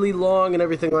 really, really long and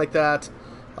everything like that,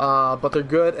 but they're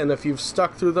good, and if you've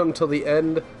stuck through them till the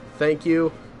end, thank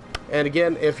you. And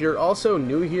again, if you're also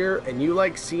new here and you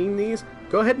like seeing these,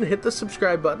 go ahead and hit the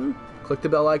subscribe button, click the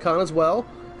bell icon as well,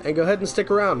 and go ahead and stick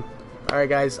around. Alright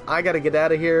guys, I gotta get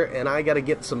out of here, and I gotta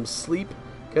get some sleep,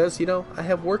 because, you know, I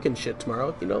have work and shit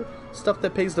tomorrow, you know, stuff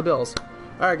that pays the bills.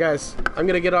 Alright guys, I'm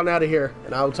gonna get on out of here,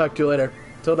 and I will talk to you later.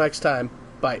 Till next time,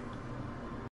 bye.